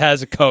James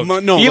has a coach.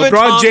 No, even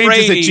LeBron James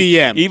is a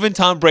GM. Even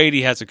Tom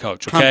Brady has a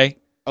coach, okay?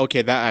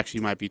 Okay, that actually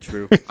might be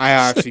true. I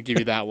actually give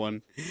you that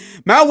one.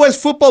 Mountain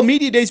West Football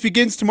Media Days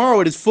begins tomorrow.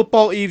 It is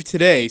Football Eve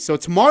today. So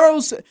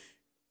tomorrow's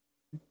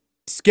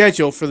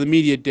schedule for the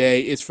Media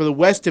Day is for the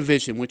West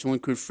Division, which will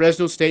include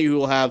Fresno State, who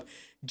will have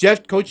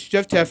Coach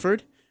Jeff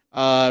Tefford,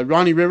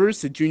 Ronnie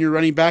Rivers, the junior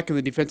running back, and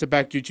the defensive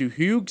back Juju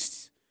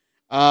Hughes.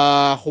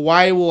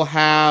 Hawaii will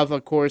have,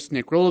 of course,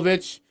 Nick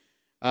Rolovich,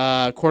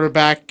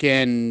 quarterback,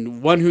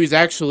 and one who's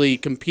actually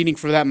competing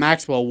for that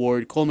Maxwell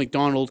Award, Cole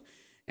McDonald.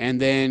 And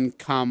then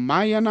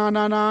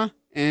Kamayananana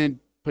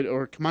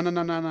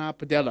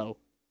Padelo,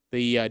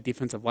 the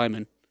defensive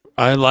lineman.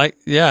 I'd like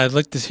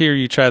to hear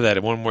you try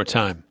that one more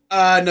time.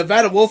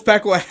 Nevada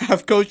Wolfpack will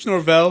have Coach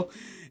Norvell,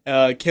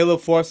 Caleb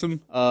Forsum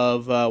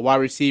of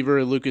wide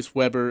receiver, Lucas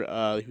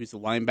Weber, who's the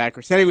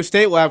linebacker. San Diego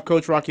State will have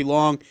Coach Rocky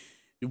Long,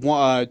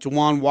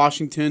 Jawan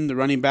Washington, the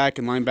running back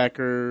and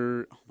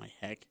linebacker. Oh my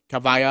heck,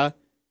 Kavaya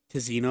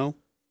Tizino.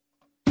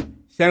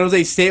 San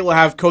Jose State will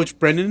have Coach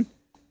Brendan.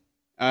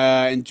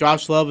 And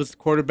Josh Love is the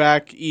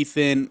quarterback.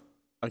 Ethan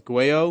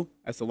Aguayo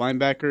as the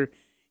linebacker.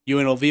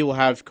 UNLV will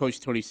have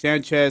Coach Tony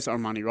Sanchez,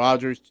 Armani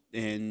Rogers,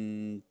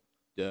 and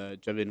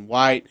Javin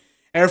White.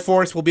 Air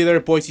Force will be there.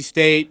 Boise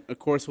State, of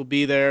course, will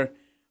be there.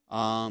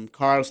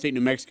 Colorado State, New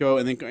Mexico.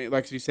 And then,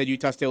 like you said,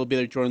 Utah State will be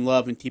there. Jordan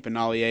Love and Tipa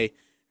Nalier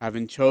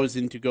having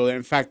chosen to go there.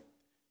 In fact,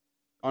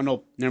 oh,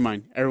 no, never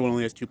mind. Everyone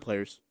only has two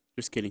players.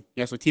 Just kidding.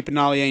 Yeah, so Tipa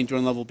Nalier and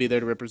Jordan Love will be there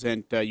to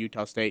represent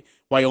Utah State.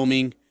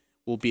 Wyoming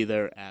will be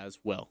there as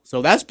well.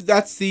 So that's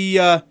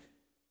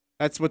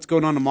what's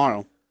going on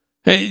tomorrow.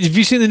 Hey, have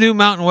you seen the new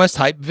Mountain West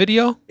hype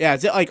video? Yeah,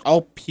 is it like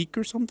all peak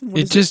or something? What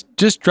it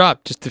just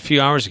dropped just a few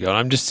hours ago.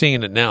 I'm just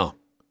seeing it now.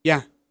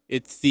 Yeah,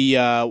 it's the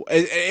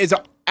it's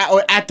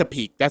at the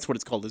peak. That's what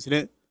it's called, isn't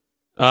it?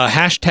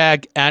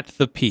 Hashtag at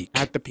the peak.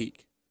 At the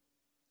peak.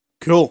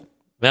 Cool.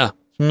 Yeah.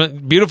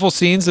 Beautiful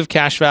scenes of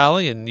Cache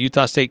Valley and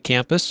Utah State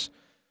campus.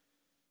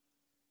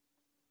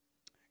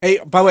 Hey,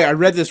 by the way, I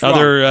read this wrong.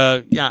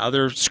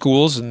 Other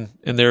schools and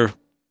their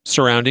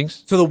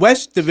surroundings. So the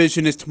West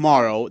Division is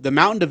tomorrow. The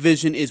Mountain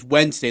Division is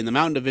Wednesday, and the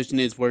Mountain Division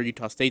is where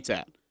Utah State's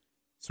at.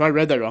 So I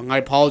read that wrong. I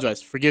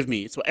apologize. Forgive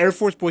me. So Air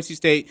Force, Boise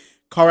State,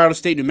 Colorado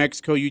State, New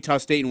Mexico, Utah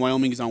State, and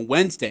Wyoming is on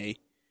Wednesday.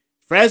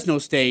 Fresno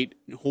State,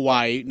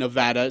 Hawaii,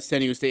 Nevada, San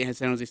Diego State,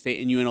 San Jose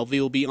State, and UNLV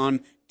will be on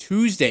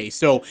Tuesday.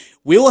 So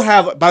we'll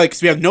have, by the way,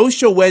 because we have no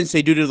show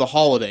Wednesday due to the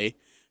holiday.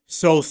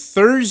 So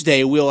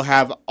Thursday, we'll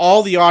have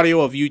all the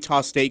audio of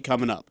Utah State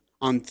coming up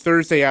on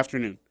Thursday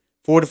afternoon,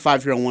 4 to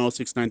 5 here on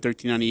 106.9,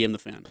 1390 AM The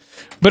Fan.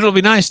 But it'll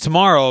be nice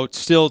tomorrow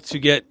still to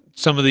get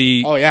some of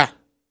the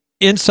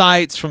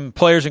insights from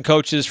players and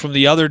coaches from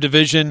the other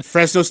division.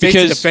 Fresno State's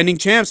the defending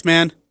champs,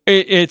 man.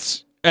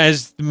 It's,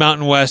 as the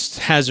Mountain West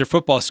has their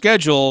football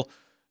schedule,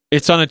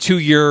 it's on a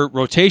 2-year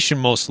rotation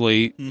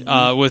mostly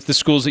with the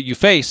schools that you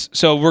face.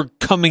 So we're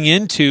coming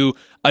into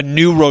a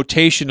new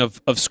rotation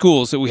of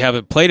schools that we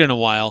haven't played in a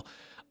while.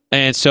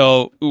 And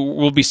so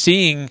we'll be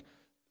seeing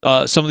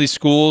some of these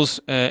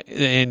schools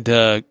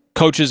and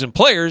coaches and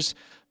players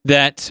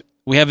that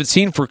we haven't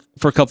seen for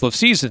a couple of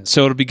seasons.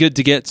 So it'll be good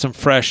to get some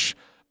fresh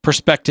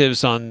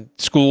perspectives on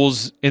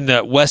schools in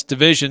the West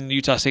Division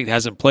Utah State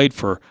hasn't played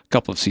for a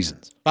couple of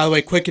seasons. By the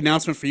way, quick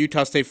announcement for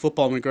Utah State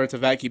football in regards to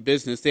Vacuum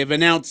business. They've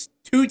announced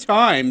 2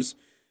 times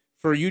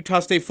for Utah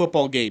State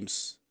football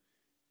games.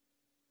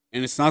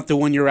 And it's not the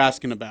one you're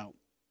asking about.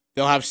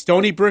 They'll have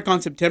Stony Brook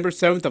on September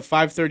 7th at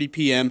 5:30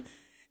 p.m.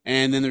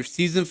 And then their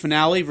season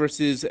finale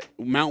versus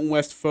Mountain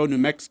West foe New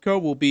Mexico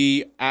will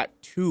be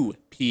at 2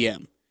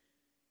 p.m.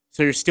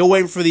 So you're still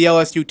waiting for the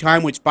LSU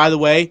time, which, by the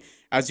way,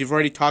 as you've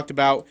already talked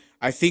about,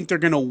 I think they're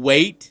going to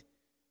wait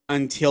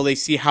until they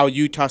see how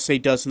Utah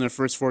State does in their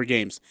first 4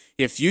 games.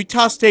 If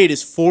Utah State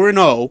is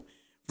 4-0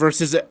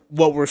 versus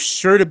what we're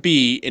sure to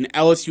be an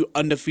LSU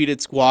undefeated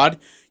squad,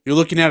 you're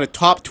looking at a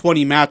top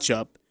 20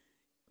 matchup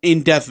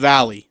in Death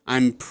Valley.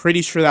 I'm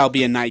pretty sure that'll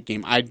be a night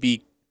game. It'd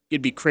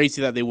be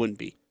crazy that they wouldn't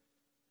be.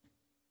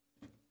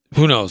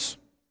 Who knows?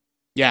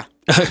 Yeah.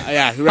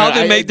 Yeah. How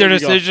they make their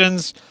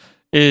decisions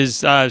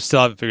is I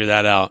still haven't figured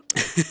that out.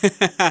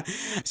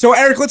 So,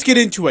 Eric, let's get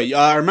into it.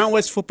 Our Mountain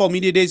West Football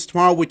Media Days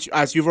tomorrow, which,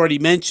 as you've already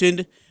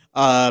mentioned,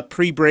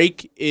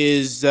 pre-break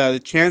is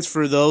the chance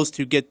for those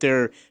to get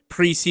their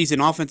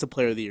preseason Offensive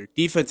Player of the Year,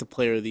 Defensive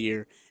Player of the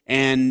Year,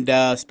 and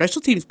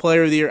Special Teams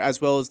Player of the Year, as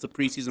well as the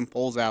preseason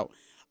polls out.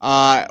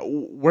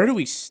 Where do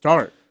we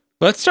start?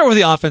 Let's start with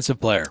the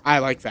offensive player. I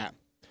like that.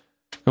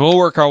 And we'll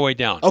work our way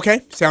down. Okay,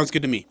 sounds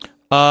good to me.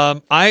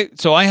 I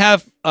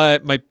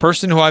have my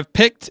person who I've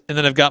picked, and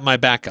then I've got my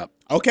backup.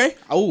 Okay.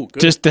 Oh, good.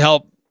 Just to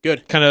help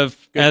good. Kind of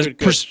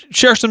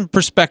share some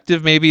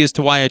perspective maybe as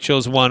to why I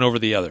chose one over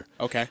the other.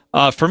 Okay.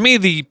 For me,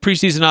 the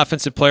preseason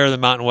offensive player of the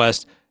Mountain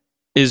West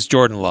is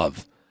Jordan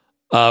Love.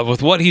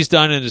 With what he's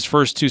done in his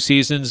first 2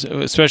 seasons,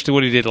 especially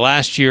what he did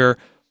last year,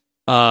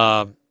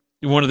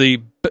 one of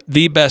the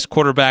best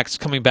quarterbacks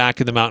coming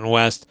back in the Mountain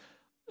West,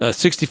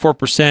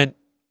 64%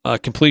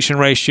 completion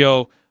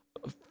ratio,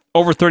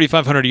 over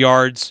 3,500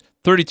 yards,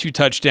 32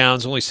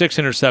 touchdowns, only 6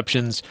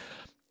 interceptions.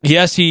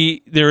 Yes,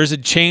 there is a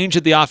change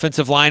at the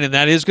offensive line, and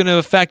that is going to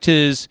affect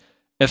his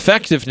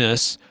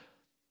effectiveness,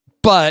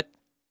 but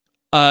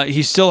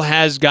he still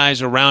has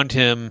guys around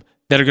him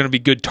that are going to be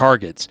good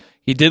targets.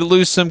 He did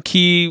lose some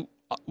key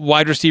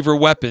wide receiver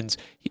weapons,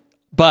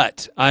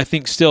 but I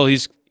think still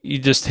he's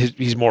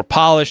more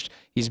polished.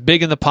 He's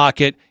big in the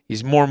pocket.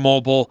 He's more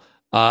mobile.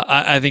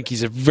 I think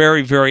he's a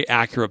very, very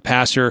accurate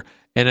passer.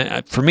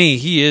 And for me,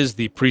 he is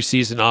the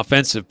preseason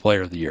offensive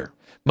player of the year.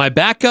 My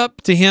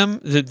backup to him,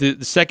 the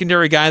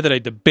secondary guy that I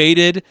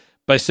debated,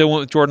 but I still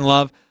went with Jordan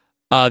Love.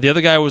 The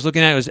other guy I was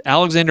looking at was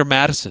Alexander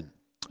Madison,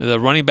 the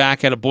running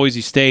back out of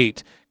Boise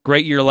State.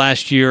 Great year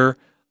last year,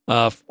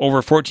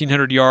 over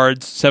 1,400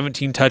 yards,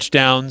 17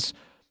 touchdowns.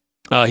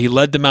 He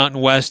led the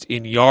Mountain West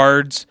in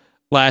yards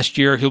last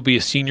year. He'll be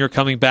a senior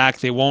coming back.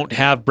 They won't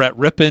have Brett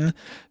Rippon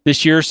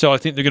this year, so I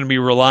think they're going to be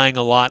relying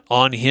a lot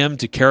on him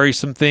to carry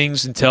some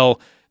things until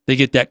they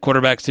get that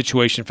quarterback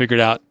situation figured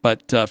out.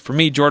 But for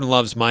me, Jordan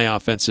Love's my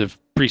offensive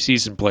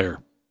preseason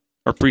player,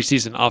 or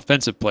preseason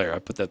offensive player. I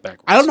put that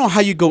backwards. I don't know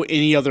how you go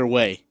any other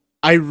way.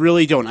 I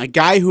really don't. A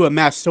guy who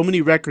amassed so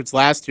many records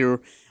last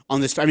year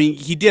on this. I mean,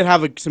 he did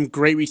have some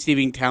great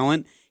receiving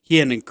talent. He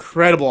had an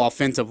incredible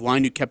offensive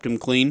line who kept him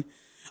clean.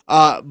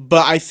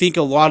 But I think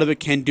a lot of it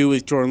can do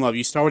with Jordan Love.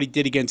 You saw what he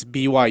did against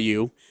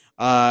BYU.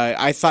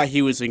 I thought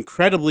he was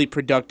incredibly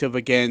productive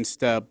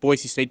against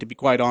Boise State, to be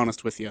quite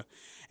honest with you.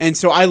 And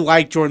so I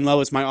like Jordan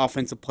Love as my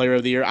offensive player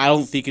of the year. I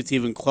don't think it's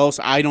even close.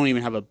 I don't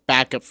even have a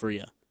backup for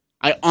you.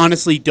 I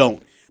honestly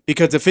don't.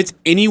 Because if it's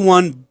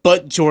anyone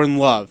but Jordan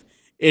Love,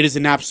 it is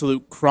an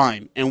absolute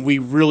crime. And we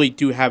really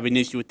do have an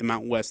issue with the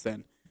Mountain West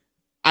then.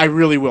 I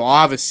really will.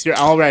 I'll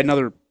write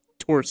another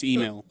Torts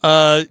email.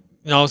 All of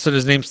a sudden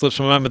his name slips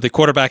from my mind, but the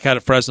quarterback out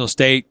of Fresno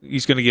State,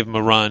 he's going to give him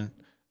a run.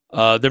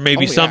 There may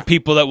be some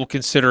people that will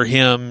consider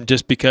him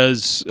just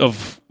because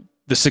of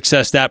the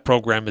success that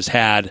program has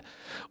had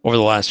over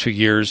the last few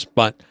years.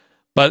 But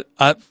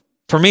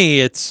for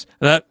me, it's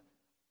that.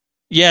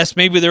 Yes,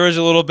 maybe there is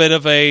a little bit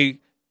of a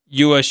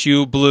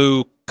USU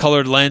blue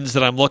colored lens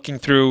that I'm looking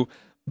through,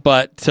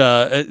 but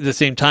at the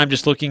same time,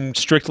 just looking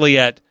strictly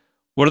at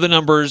what are the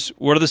numbers,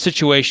 what are the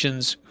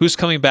situations, who's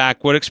coming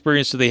back, what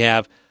experience do they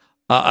have.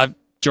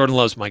 Jordan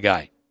Love's my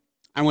guy.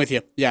 I'm with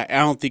you. Yeah, I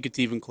don't think it's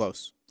even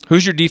close.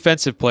 Who's your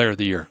defensive player of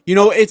the year?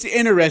 It's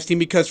interesting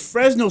because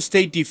Fresno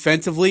State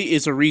defensively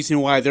is a reason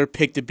why they're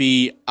picked to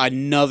be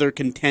another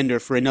contender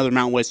for another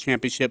Mountain West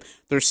championship,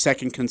 their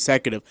second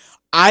consecutive.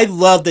 I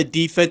love the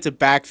defensive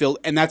backfield,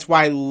 and that's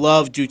why I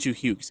love Juju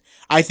Hughes.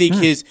 I think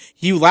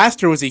he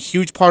last year was a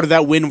huge part of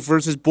that win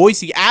versus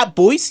Boise at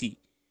Boise.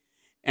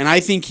 And I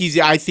think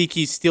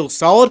he's still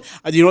solid.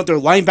 Their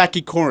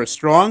linebacking core is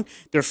strong.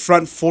 Their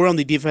front four on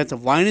the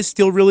defensive line is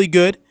still really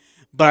good.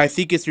 But I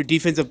think it's their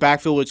defensive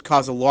backfield which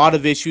caused a lot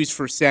of issues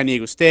for San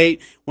Diego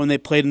State when they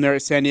played in there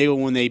at San Diego,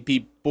 when they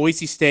beat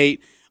Boise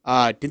State.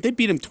 Didn't they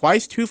beat them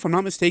twice, too, if I'm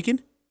not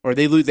mistaken? Or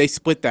they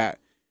split that?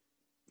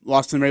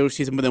 Lost in the regular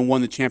season, but then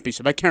won the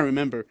championship. I can't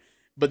remember.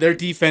 But their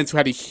defense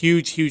had a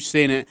huge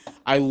say in it.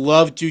 I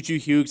love Juju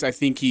Hughes. I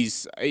think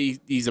he's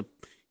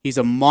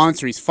a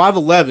monster. He's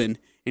 5'11",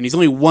 and he's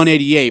only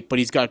 188, but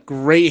he's got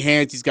great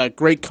hands. He's got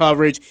great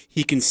coverage.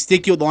 He can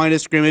stick you at the line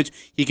of scrimmage.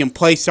 He can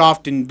play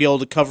soft and be able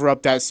to cover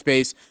up that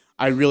space.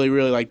 I really,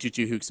 really like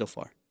Juju Hughes so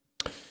far.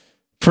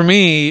 For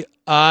me,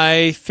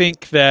 I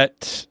think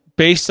that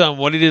based on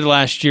what he did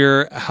last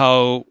year,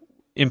 how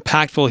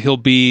impactful he'll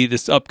be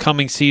this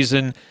upcoming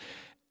season,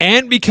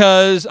 and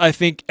because I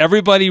think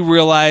everybody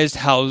realized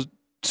how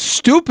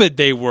stupid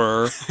they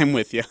were. I'm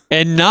with you.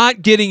 And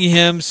not getting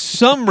him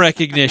some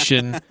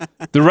recognition,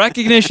 the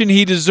recognition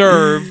he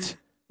deserved.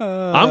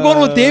 I'm going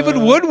with David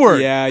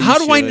Woodward. Yeah, how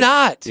do I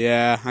not?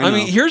 Yeah, I know.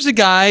 mean, here's a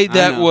guy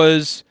that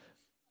was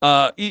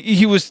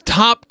he was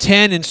top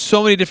 10 in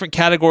so many different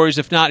categories.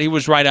 If not, he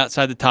was right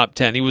outside the top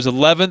 10. He was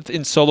 11th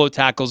in solo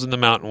tackles in the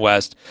Mountain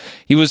West.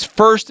 He was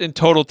first in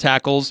total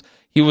tackles.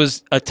 He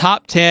was a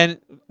top 10,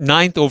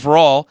 9th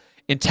overall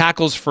in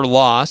tackles for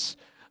loss.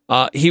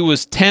 He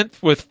was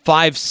 10th with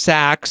 5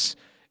 sacks.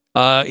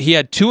 He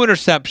had 2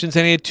 interceptions,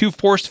 and he had 2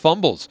 forced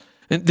fumbles.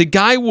 And the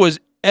guy was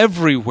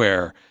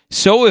everywhere.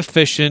 So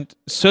efficient,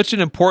 such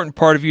an important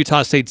part of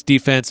Utah State's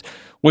defense,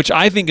 which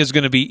I think is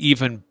going to be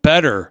even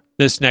better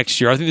this next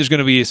year. I think there's going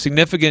to be a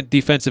significant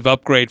defensive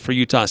upgrade for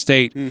Utah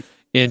State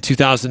in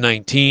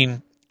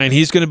 2019, and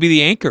he's going to be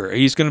the anchor.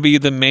 He's going to be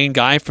the main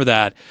guy for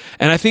that.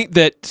 And I think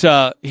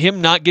that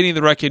him not getting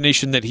the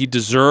recognition that he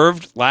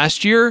deserved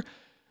last year,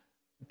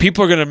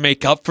 people are going to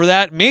make up for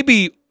that.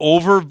 Maybe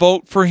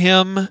overvote for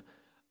him.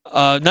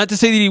 Not to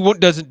say that he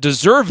doesn't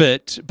deserve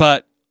it,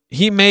 but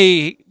he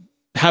may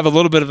have a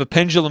little bit of a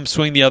pendulum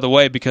swing the other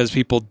way because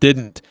people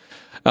didn't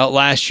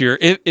last year.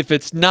 If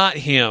it's not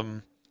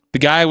him, the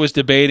guy I was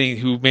debating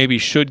who maybe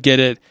should get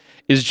it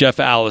is Jeff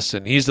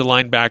Allison. He's the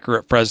linebacker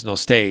at Fresno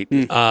State.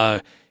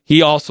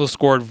 He also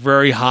scored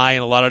very high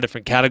in a lot of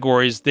different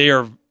categories. They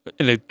are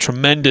in a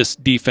tremendous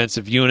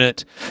defensive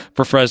unit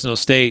for Fresno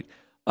State.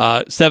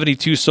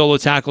 72 solo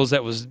tackles.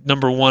 That was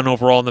number 1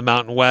 overall in the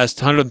Mountain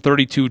West.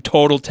 132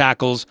 total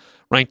tackles,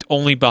 ranked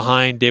only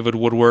behind David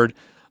Woodward.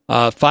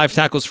 5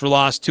 tackles for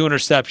loss, 2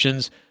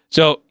 interceptions.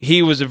 So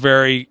he was a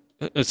very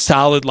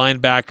solid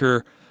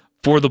linebacker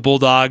for the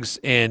Bulldogs,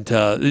 and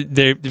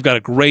they've got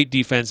a great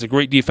defense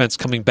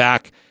coming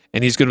back,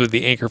 and he's going to be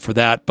the anchor for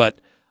that. But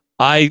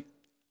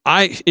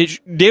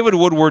David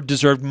Woodward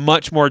deserved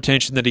much more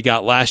attention than he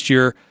got last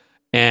year,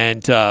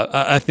 and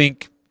I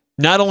think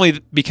not only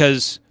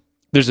because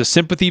there's a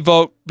sympathy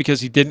vote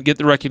because he didn't get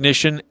the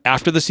recognition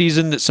after the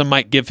season that some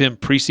might give him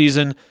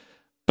preseason,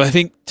 but I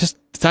think just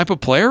the type of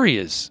player he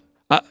is.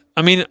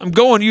 I mean, I'm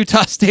going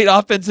Utah State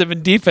offensive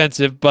and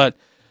defensive, but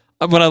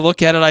when I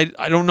look at it,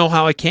 I don't know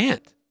how I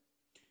can't.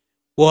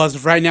 Well, as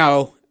of right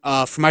now,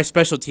 for my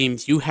special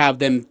teams, you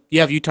have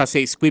Utah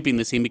State sweeping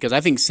the team because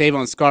I think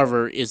Savon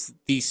Scarver is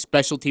the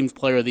special teams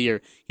player of the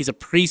year. He's a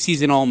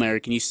preseason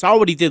All-American. You saw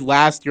what he did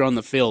last year on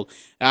the field.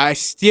 I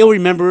still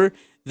remember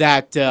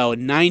that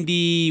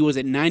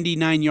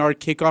 99-yard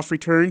kickoff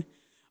return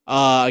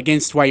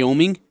against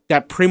Wyoming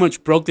that pretty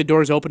much broke the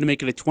doors open to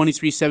make it a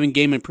 23-7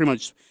 game and pretty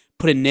much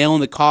put a nail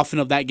in the coffin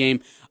of that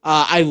game.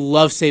 I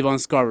love Savon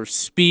Scarver.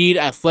 Speed,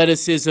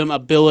 athleticism,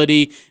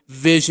 ability,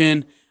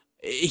 vision.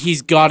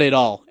 He's got it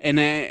all. And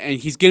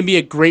he's going to be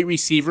a great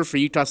receiver for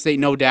Utah State,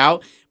 no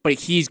doubt, but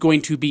he's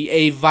going to be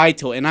a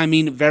vital, and I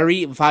mean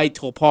very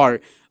vital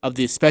part of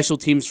the special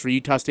teams for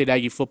Utah State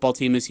Aggie football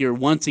team this year.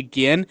 Once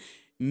again,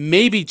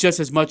 maybe just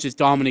as much as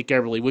Dominic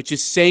Eberle, which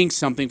is saying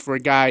something for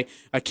a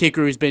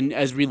kicker who's been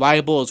as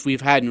reliable as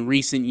we've had in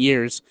recent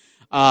years.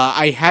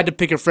 I had to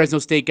pick a Fresno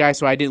State guy,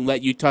 so I didn't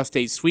let Utah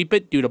State sweep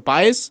it due to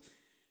bias,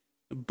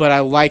 but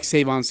I like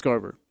Savon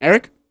Scarver.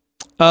 Eric?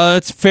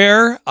 It's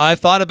fair. I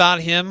thought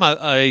about him.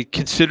 I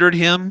considered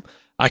him.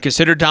 I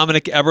considered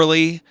Dominic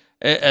Eberle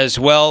as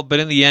well, but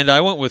in the end, I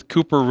went with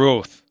Cooper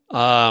Ruth.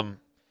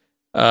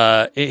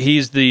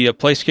 He's the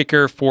place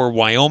kicker for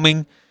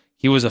Wyoming.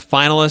 He was a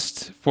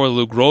finalist for the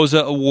Lou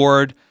Groza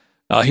Award.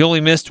 He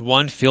only missed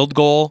one field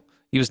goal.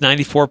 He was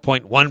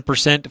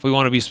 94.1%, if we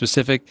want to be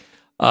specific.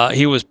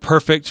 He was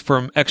perfect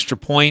from extra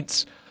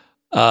points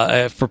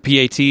for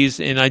PATs,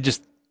 and I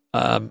just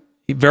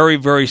very,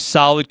 very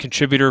solid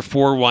contributor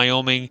for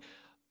Wyoming.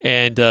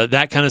 And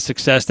that kind of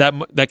success,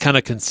 that kind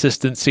of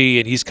consistency,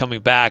 and he's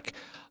coming back.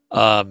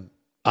 I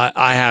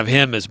have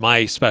him as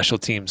my special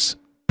teams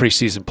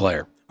preseason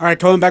player. All right,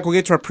 coming back, we'll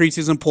get to our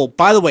preseason poll.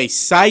 By the way,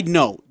 side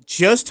note,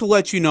 just to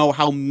let you know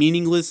how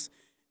meaningless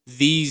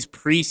these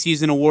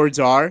preseason awards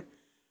are,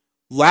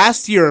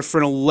 last year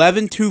for an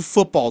 11-2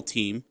 football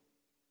team,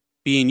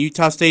 being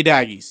Utah State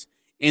Aggies,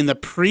 in the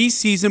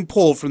preseason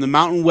poll from the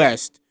Mountain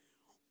West,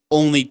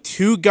 only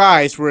 2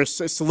 guys were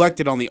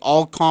selected on the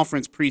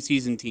all-conference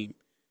preseason team.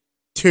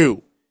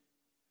 2.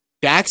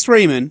 Dax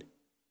Raymond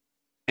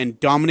and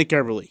Dominic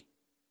Eberle.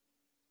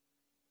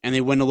 And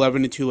they went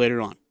 11-2 later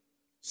on.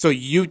 So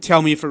you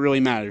tell me if it really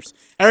matters.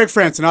 Eric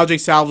Frandsen, Ajay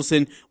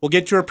Salveson. We'll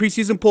get to our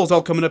preseason polls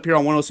all coming up here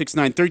on 106.9,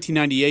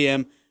 1390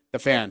 AM, The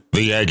Fan.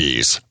 The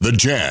Aggies, the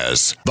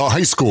Jazz, the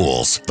high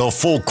schools, the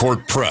full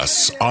court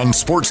press on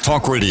Sports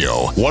Talk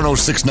Radio,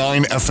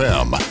 106.9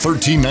 FM,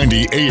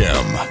 1390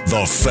 AM,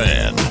 The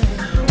Fan.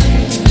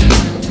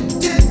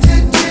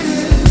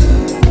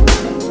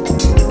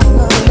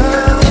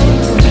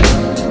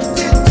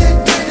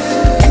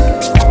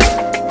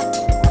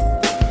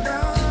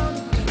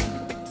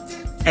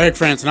 Eric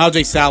Frandsen,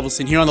 Ajay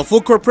Salveson here on the Full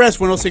Court Press,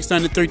 106.9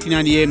 to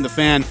 1390 AM, The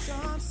Fan.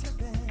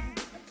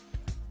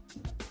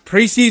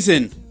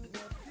 Preseason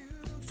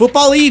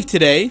football eve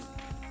today,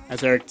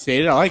 as Eric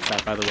stated. I like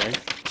that, by the way.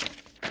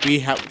 We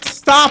have...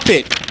 Stop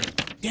it!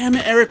 Damn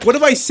it, Eric. What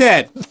have I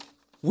said?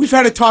 We've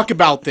had to talk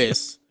about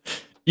this.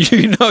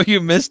 You know you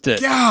missed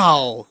it.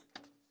 Yow!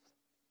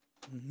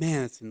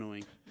 Man, that's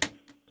annoying.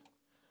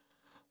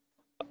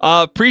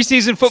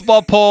 Preseason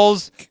football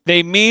polls,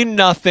 they mean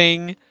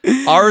nothing.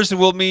 Ours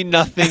will mean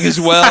nothing as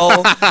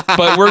well,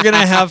 but we're going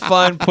to have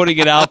fun putting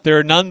it out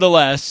there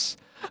nonetheless,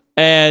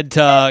 and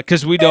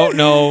because we don't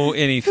know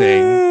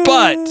anything,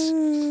 but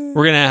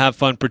we're going to have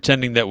fun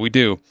pretending that we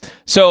do.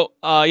 So,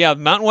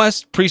 Mountain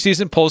West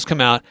preseason polls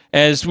come out.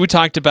 As we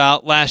talked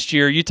about last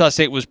year, Utah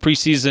State was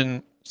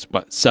preseason,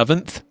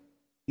 7th?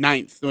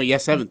 9th. No, yeah,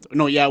 7th.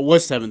 No, yeah, it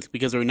was 7th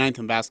because they were 9th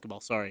in basketball.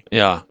 Sorry.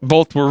 Yeah,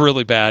 both were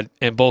really bad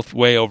and both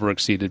way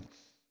overexceeded.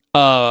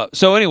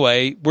 So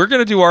anyway, we're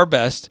going to do our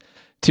best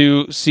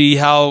to see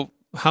how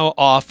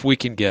off we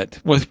can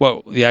get with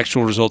what the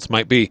actual results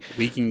might be.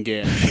 We can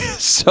get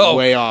so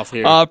way off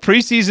here.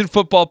 Preseason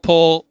football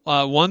poll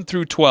 1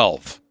 through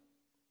 12.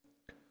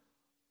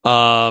 Do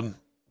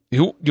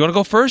you want to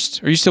go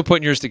first? Or are you still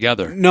putting yours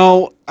together?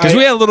 No. Because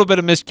we had a little bit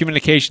of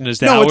miscommunication as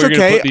to how we were going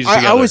to put these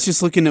together. I was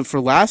just looking for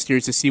last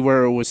year's to see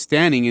where it was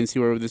standing and see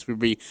where this would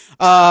be.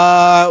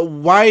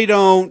 Why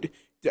don't...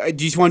 Do you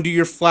just want to do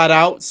your flat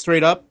out,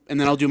 straight up, and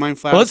then I'll do mine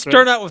flat out? Let's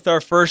start out with our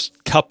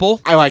first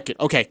couple. I like it.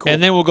 Okay, cool.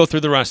 And then we'll go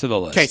through the rest of the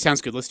list. Okay, sounds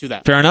good. Let's do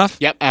that. Fair enough?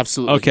 Yep,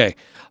 absolutely. Okay.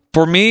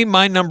 For me,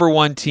 my number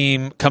one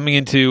team coming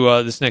into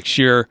this next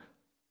year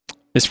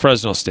is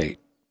Fresno State.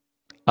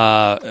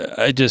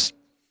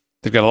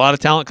 They've got a lot of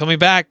talent coming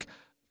back.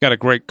 Got a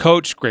great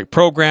coach, great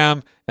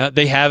program.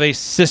 They have a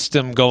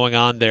system going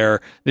on there.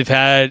 They've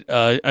had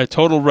a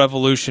total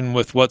revolution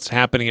with what's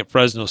happening at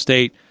Fresno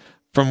State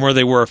from where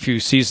they were a few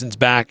seasons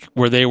back,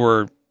 where they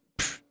were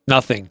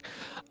nothing.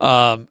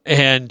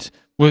 And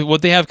with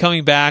what they have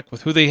coming back,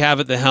 with who they have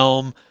at the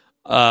helm,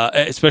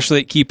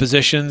 especially at key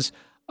positions,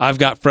 I've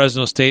got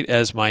Fresno State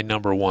as my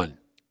number one.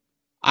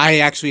 I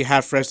actually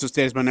have Fresno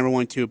State as my number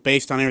one, too,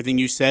 based on everything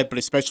you said, but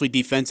especially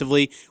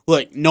defensively.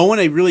 Look, no one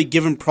had really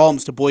given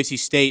problems to Boise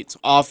State's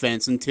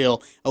offense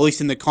until, at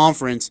least in the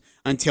conference,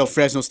 until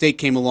Fresno State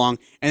came along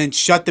and then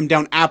shut them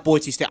down at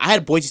Boise State. I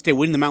had Boise State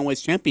winning the Mountain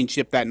West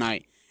Championship that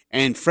night,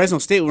 and Fresno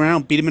State went around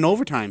and beat them in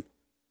overtime.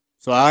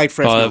 So I like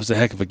Fresno. Oh, that was a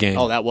heck of a game.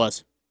 Oh, that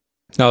was.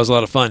 That was a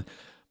lot of fun.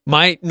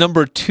 My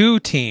number two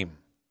team,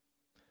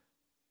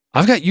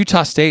 I've got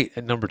Utah State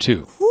at number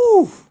 2.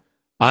 Whew.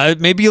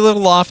 Maybe a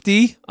little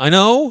lofty, I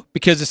know,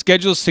 because the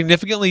schedule is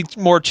significantly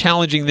more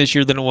challenging this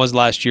year than it was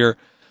last year.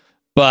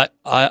 But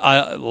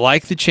I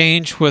like the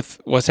change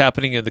with what's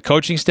happening in the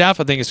coaching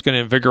staff. I think it's going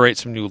to invigorate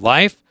some new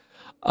life.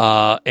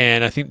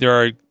 And I think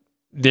there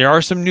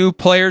are some new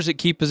players at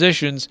key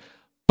positions,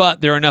 but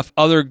there are enough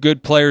other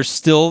good players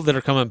still that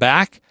are coming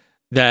back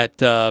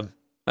that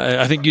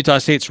I think Utah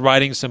State's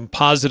riding some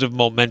positive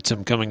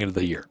momentum coming into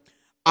the year.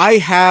 I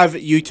have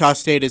Utah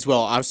State as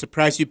well. I was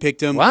surprised you picked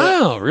them.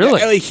 Wow,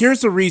 really?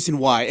 Here's the reason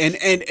why. And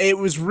it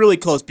was really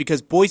close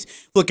because Boise,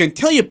 look,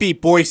 until you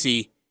beat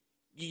Boise,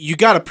 you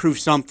got to prove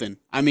something.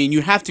 I mean, you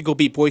have to go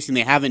beat Boise, and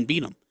they haven't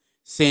beat them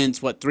since,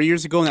 3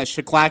 years ago in that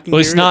shacklacking Well,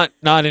 it's period?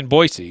 not in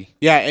Boise.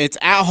 Yeah, it's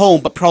at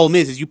home, but problem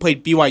is you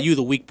played BYU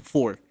the week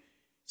before.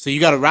 So you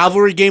got a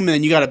rivalry game, and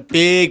then you got a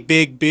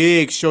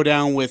big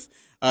showdown with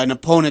an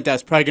opponent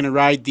that's probably going to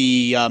ride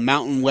the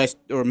Mountain West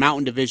or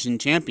Mountain Division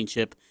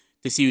Championship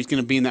to see who's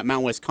going to be in that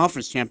Mountain West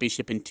Conference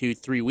Championship in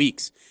 2-3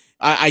 weeks.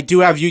 I do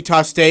have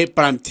Utah State,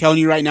 but I'm telling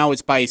you right now,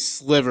 it's by a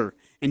sliver.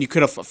 And you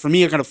could have, for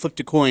me, I could have flipped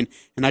a coin,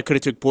 and I could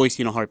have took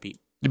Boise in a heartbeat.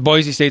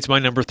 Boise State's my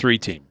number 3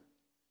 team.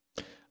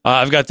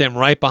 I've got them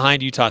right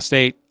behind Utah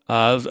State.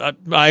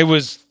 I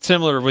was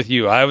similar with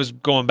you. I was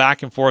going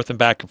back and forth.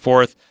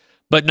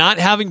 But not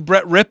having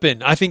Brett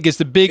Rippon, I think, is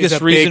the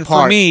biggest reason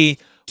for me.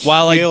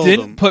 While I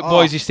didn't put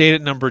Boise State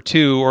at number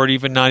 2 or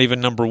not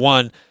even number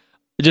 1,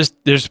 just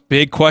there's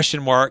big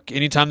question mark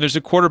anytime there's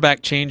a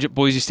quarterback change at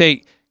Boise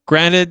State.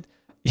 Granted,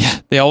 yeah,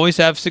 they always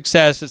have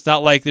success. It's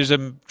not like there's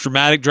a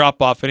dramatic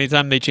drop-off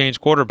anytime they change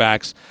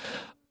quarterbacks.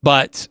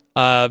 But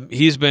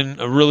he's been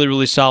a really,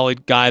 really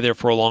solid guy there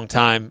for a long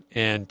time.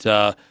 And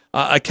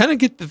I kind of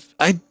get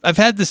I've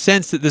had the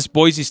sense that this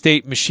Boise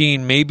State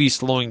machine may be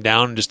slowing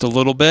down just a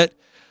little bit.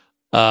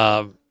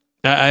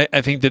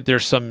 I think that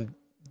there's some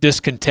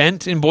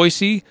discontent in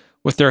Boise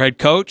with their head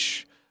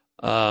coach.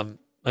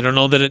 I don't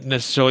know that it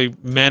necessarily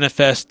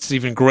manifests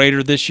even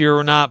greater this year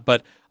or not,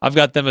 but I've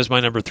got them as my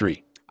number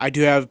 3. I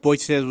do have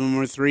Boise State as my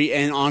number 3,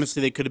 and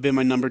honestly, they could have been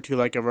my number 2,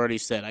 like I've already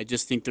said. I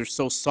just think they're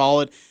so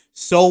solid,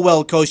 so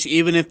well coached.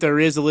 Even if there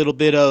is a little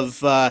bit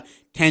of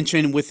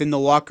tension within the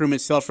locker room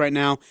itself right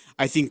now,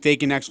 I think they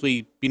can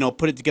actually,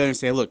 put it together and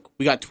say, look,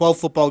 we got 12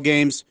 football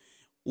games.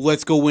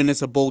 Let's go win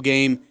us a bowl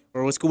game,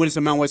 or let's go win us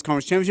a Mountain West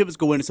Conference Championship. Let's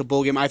go win us a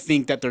bowl game. I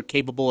think that they're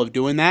capable of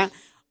doing that.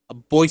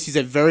 Boise's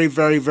a very,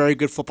 very, very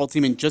good football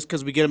team, and just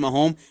because we get them at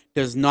home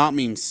does not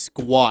mean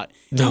squat.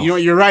 No.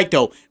 You're right,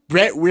 though.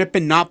 Brett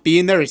Rippon not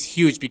being there is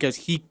huge because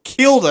he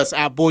killed us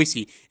at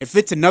Boise. If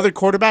it's another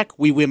quarterback,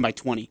 we win by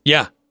 20.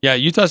 Yeah.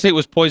 Utah State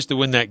was poised to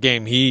win that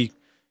game. He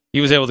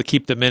was able to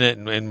keep them in it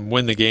and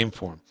win the game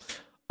for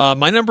him.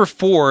 My number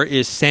 4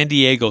 is San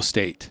Diego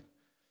State.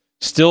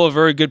 Still a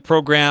very good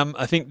program.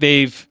 I think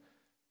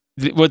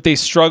what they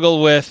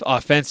struggle with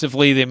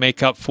offensively, they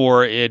make up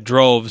for in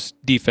droves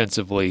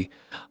defensively.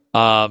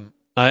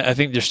 I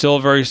think they're still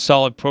a very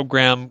solid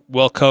program,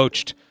 well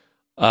coached.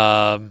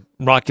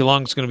 Rocky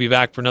Long's going to be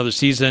back for another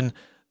season.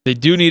 They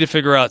do need to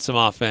figure out some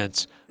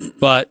offense,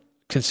 but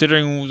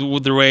considering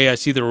the way I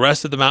see the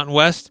rest of the Mountain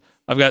West,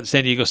 I've got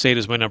San Diego State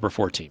as my number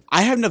 4 team.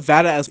 I have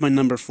Nevada as my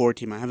number 4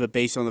 team. I have it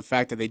based on the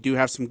fact that they do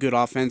have some good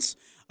offense.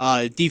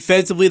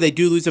 Defensively, they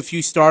do lose a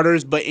few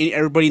starters, but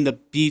everybody in the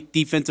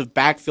defensive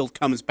backfield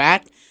comes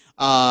back.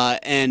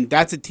 And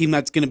that's a team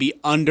that's going to be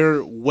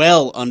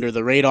well under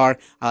the radar.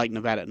 I like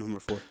Nevada at number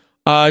 4.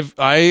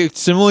 I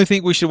similarly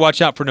think we should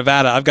watch out for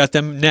Nevada. I've got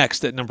them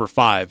next at number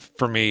 5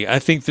 for me. I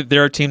think that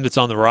they're a team that's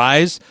on the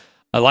rise.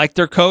 I like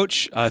their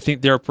coach. I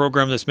think they're a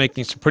program that's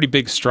making some pretty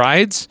big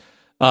strides.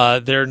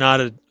 They're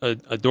not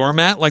a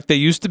doormat like they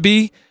used to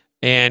be.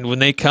 And when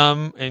they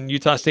come and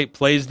Utah State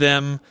plays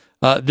them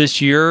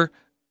this year,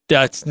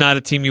 that's not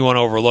a team you want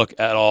to overlook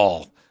at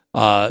all.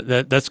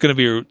 That's going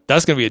to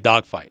be a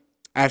dogfight.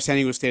 I have San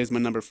Diego State as my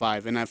number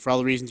 5, and for all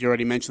the reasons you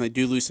already mentioned, they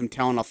do lose some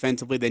talent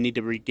offensively. They need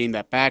to regain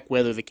that back.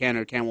 Whether they can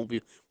or can't,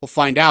 we'll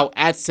find out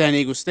at San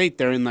Diego State.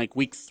 They're in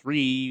week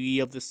 3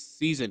 of the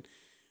season.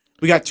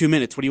 We got 2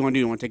 minutes. What do you want to do?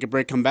 You want to take a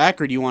break, come back,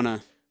 or do you want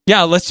to?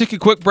 Yeah, let's take a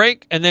quick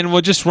break, and then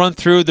we'll just run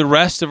through the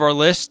rest of our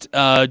list,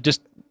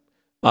 just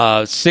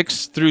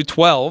 6 through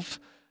 12,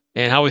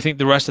 and how we think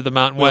the rest of the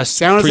Mountain West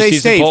San Jose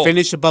State poll.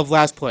 finished above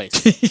last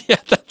place. Yeah,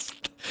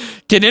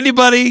 can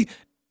anybody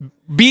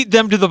beat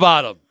them to the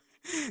bottom?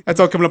 That's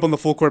all coming up on the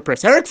Full Court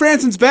Press. Eric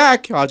Franson's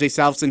back. Ajay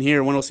Salveson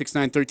here, 106.9,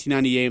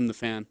 1390 AM The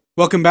Fan.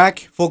 Welcome back.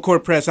 Full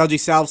Court Press. Ajay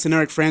Salveson,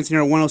 Eric Franson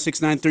here,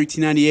 106.9,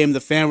 1390 AM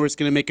The Fan. We're just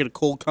going to make it a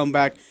cold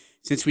comeback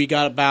since we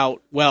got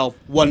about, 1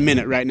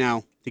 minute right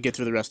now to get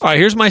through the rest of it. All right,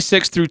 here's my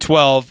 6 through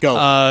 12.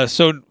 Go.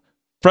 So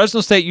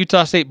Fresno State,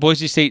 Utah State,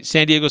 Boise State,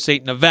 San Diego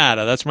State,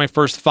 Nevada. That's my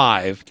first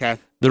 5. Okay.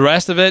 The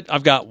rest of it,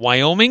 I've got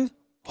Wyoming,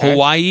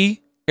 Hawaii,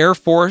 Air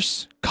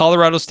Force,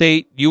 Colorado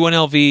State,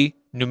 UNLV,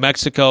 New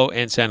Mexico,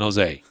 and San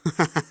Jose.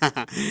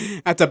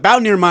 That's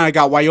about near mine. I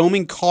got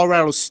Wyoming,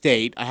 Colorado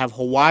State. I have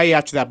Hawaii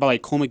after that. By the way,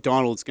 Cole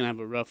McDonald's going to have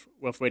a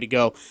rough way to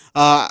go.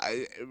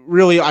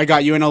 Really, I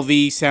got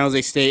UNLV, San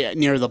Jose State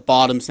near the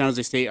bottom. San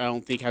Jose State, I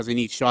don't think, has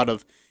any shot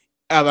of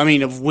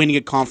winning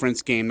a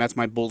conference game. That's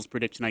my boldest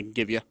prediction I can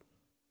give you.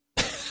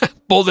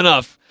 Bold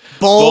enough.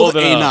 Bold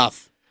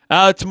enough.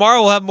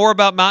 Tomorrow we'll have more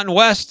about Mountain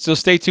West, so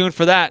stay tuned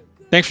for that.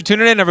 Thanks for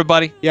tuning in,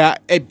 everybody. Yeah.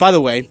 Hey, by the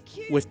way,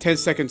 with 10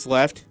 seconds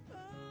left,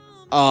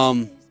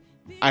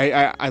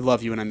 I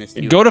love you and I miss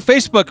you. Go to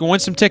Facebook and win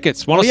some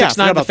tickets.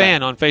 106.9 The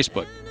Fan on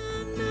Facebook.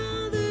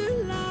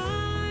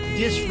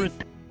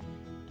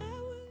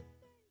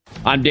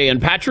 I'm Dan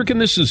Patrick, and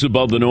this is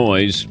Above the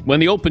Noise. When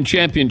the Open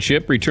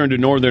Championship returned to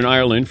Northern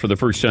Ireland for the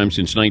first time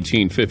since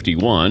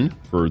 1951,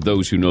 for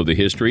those who know the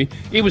history,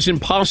 it was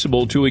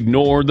impossible to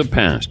ignore the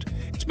past.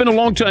 It's been a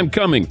long time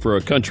coming for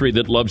a country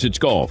that loves its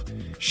golf.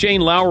 Shane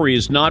Lowry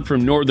is not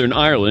from Northern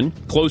Ireland,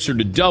 closer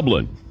to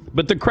Dublin.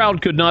 But the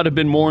crowd could not have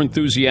been more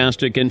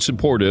enthusiastic and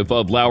supportive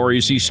of Lowry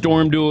as he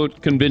stormed to a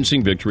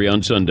convincing victory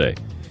on Sunday.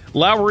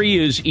 Lowry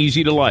is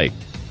easy to like.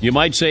 You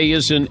might say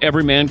is an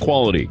everyman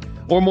quality,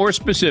 or more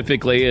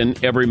specifically, an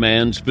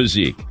everyman's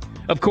physique.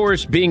 Of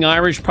course, being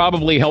Irish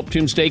probably helped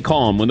him stay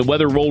calm when the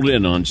weather rolled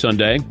in on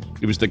Sunday.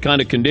 It was the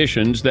kind of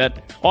conditions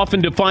that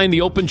often define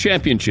the Open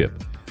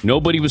Championship.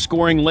 Nobody was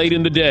scoring late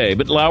in the day,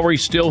 but Lowry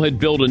still had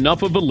built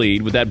enough of a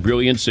lead with that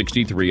brilliant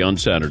 63 on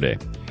Saturday.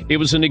 It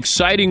was an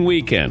exciting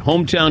weekend.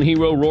 Hometown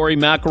hero Rory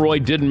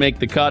McIlroy didn't make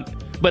the cut,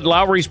 but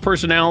Lowry's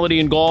personality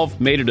in golf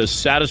made it a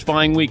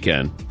satisfying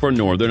weekend for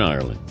Northern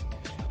Ireland.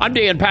 I'm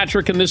Dan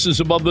Patrick, and this is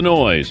Above the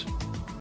Noise.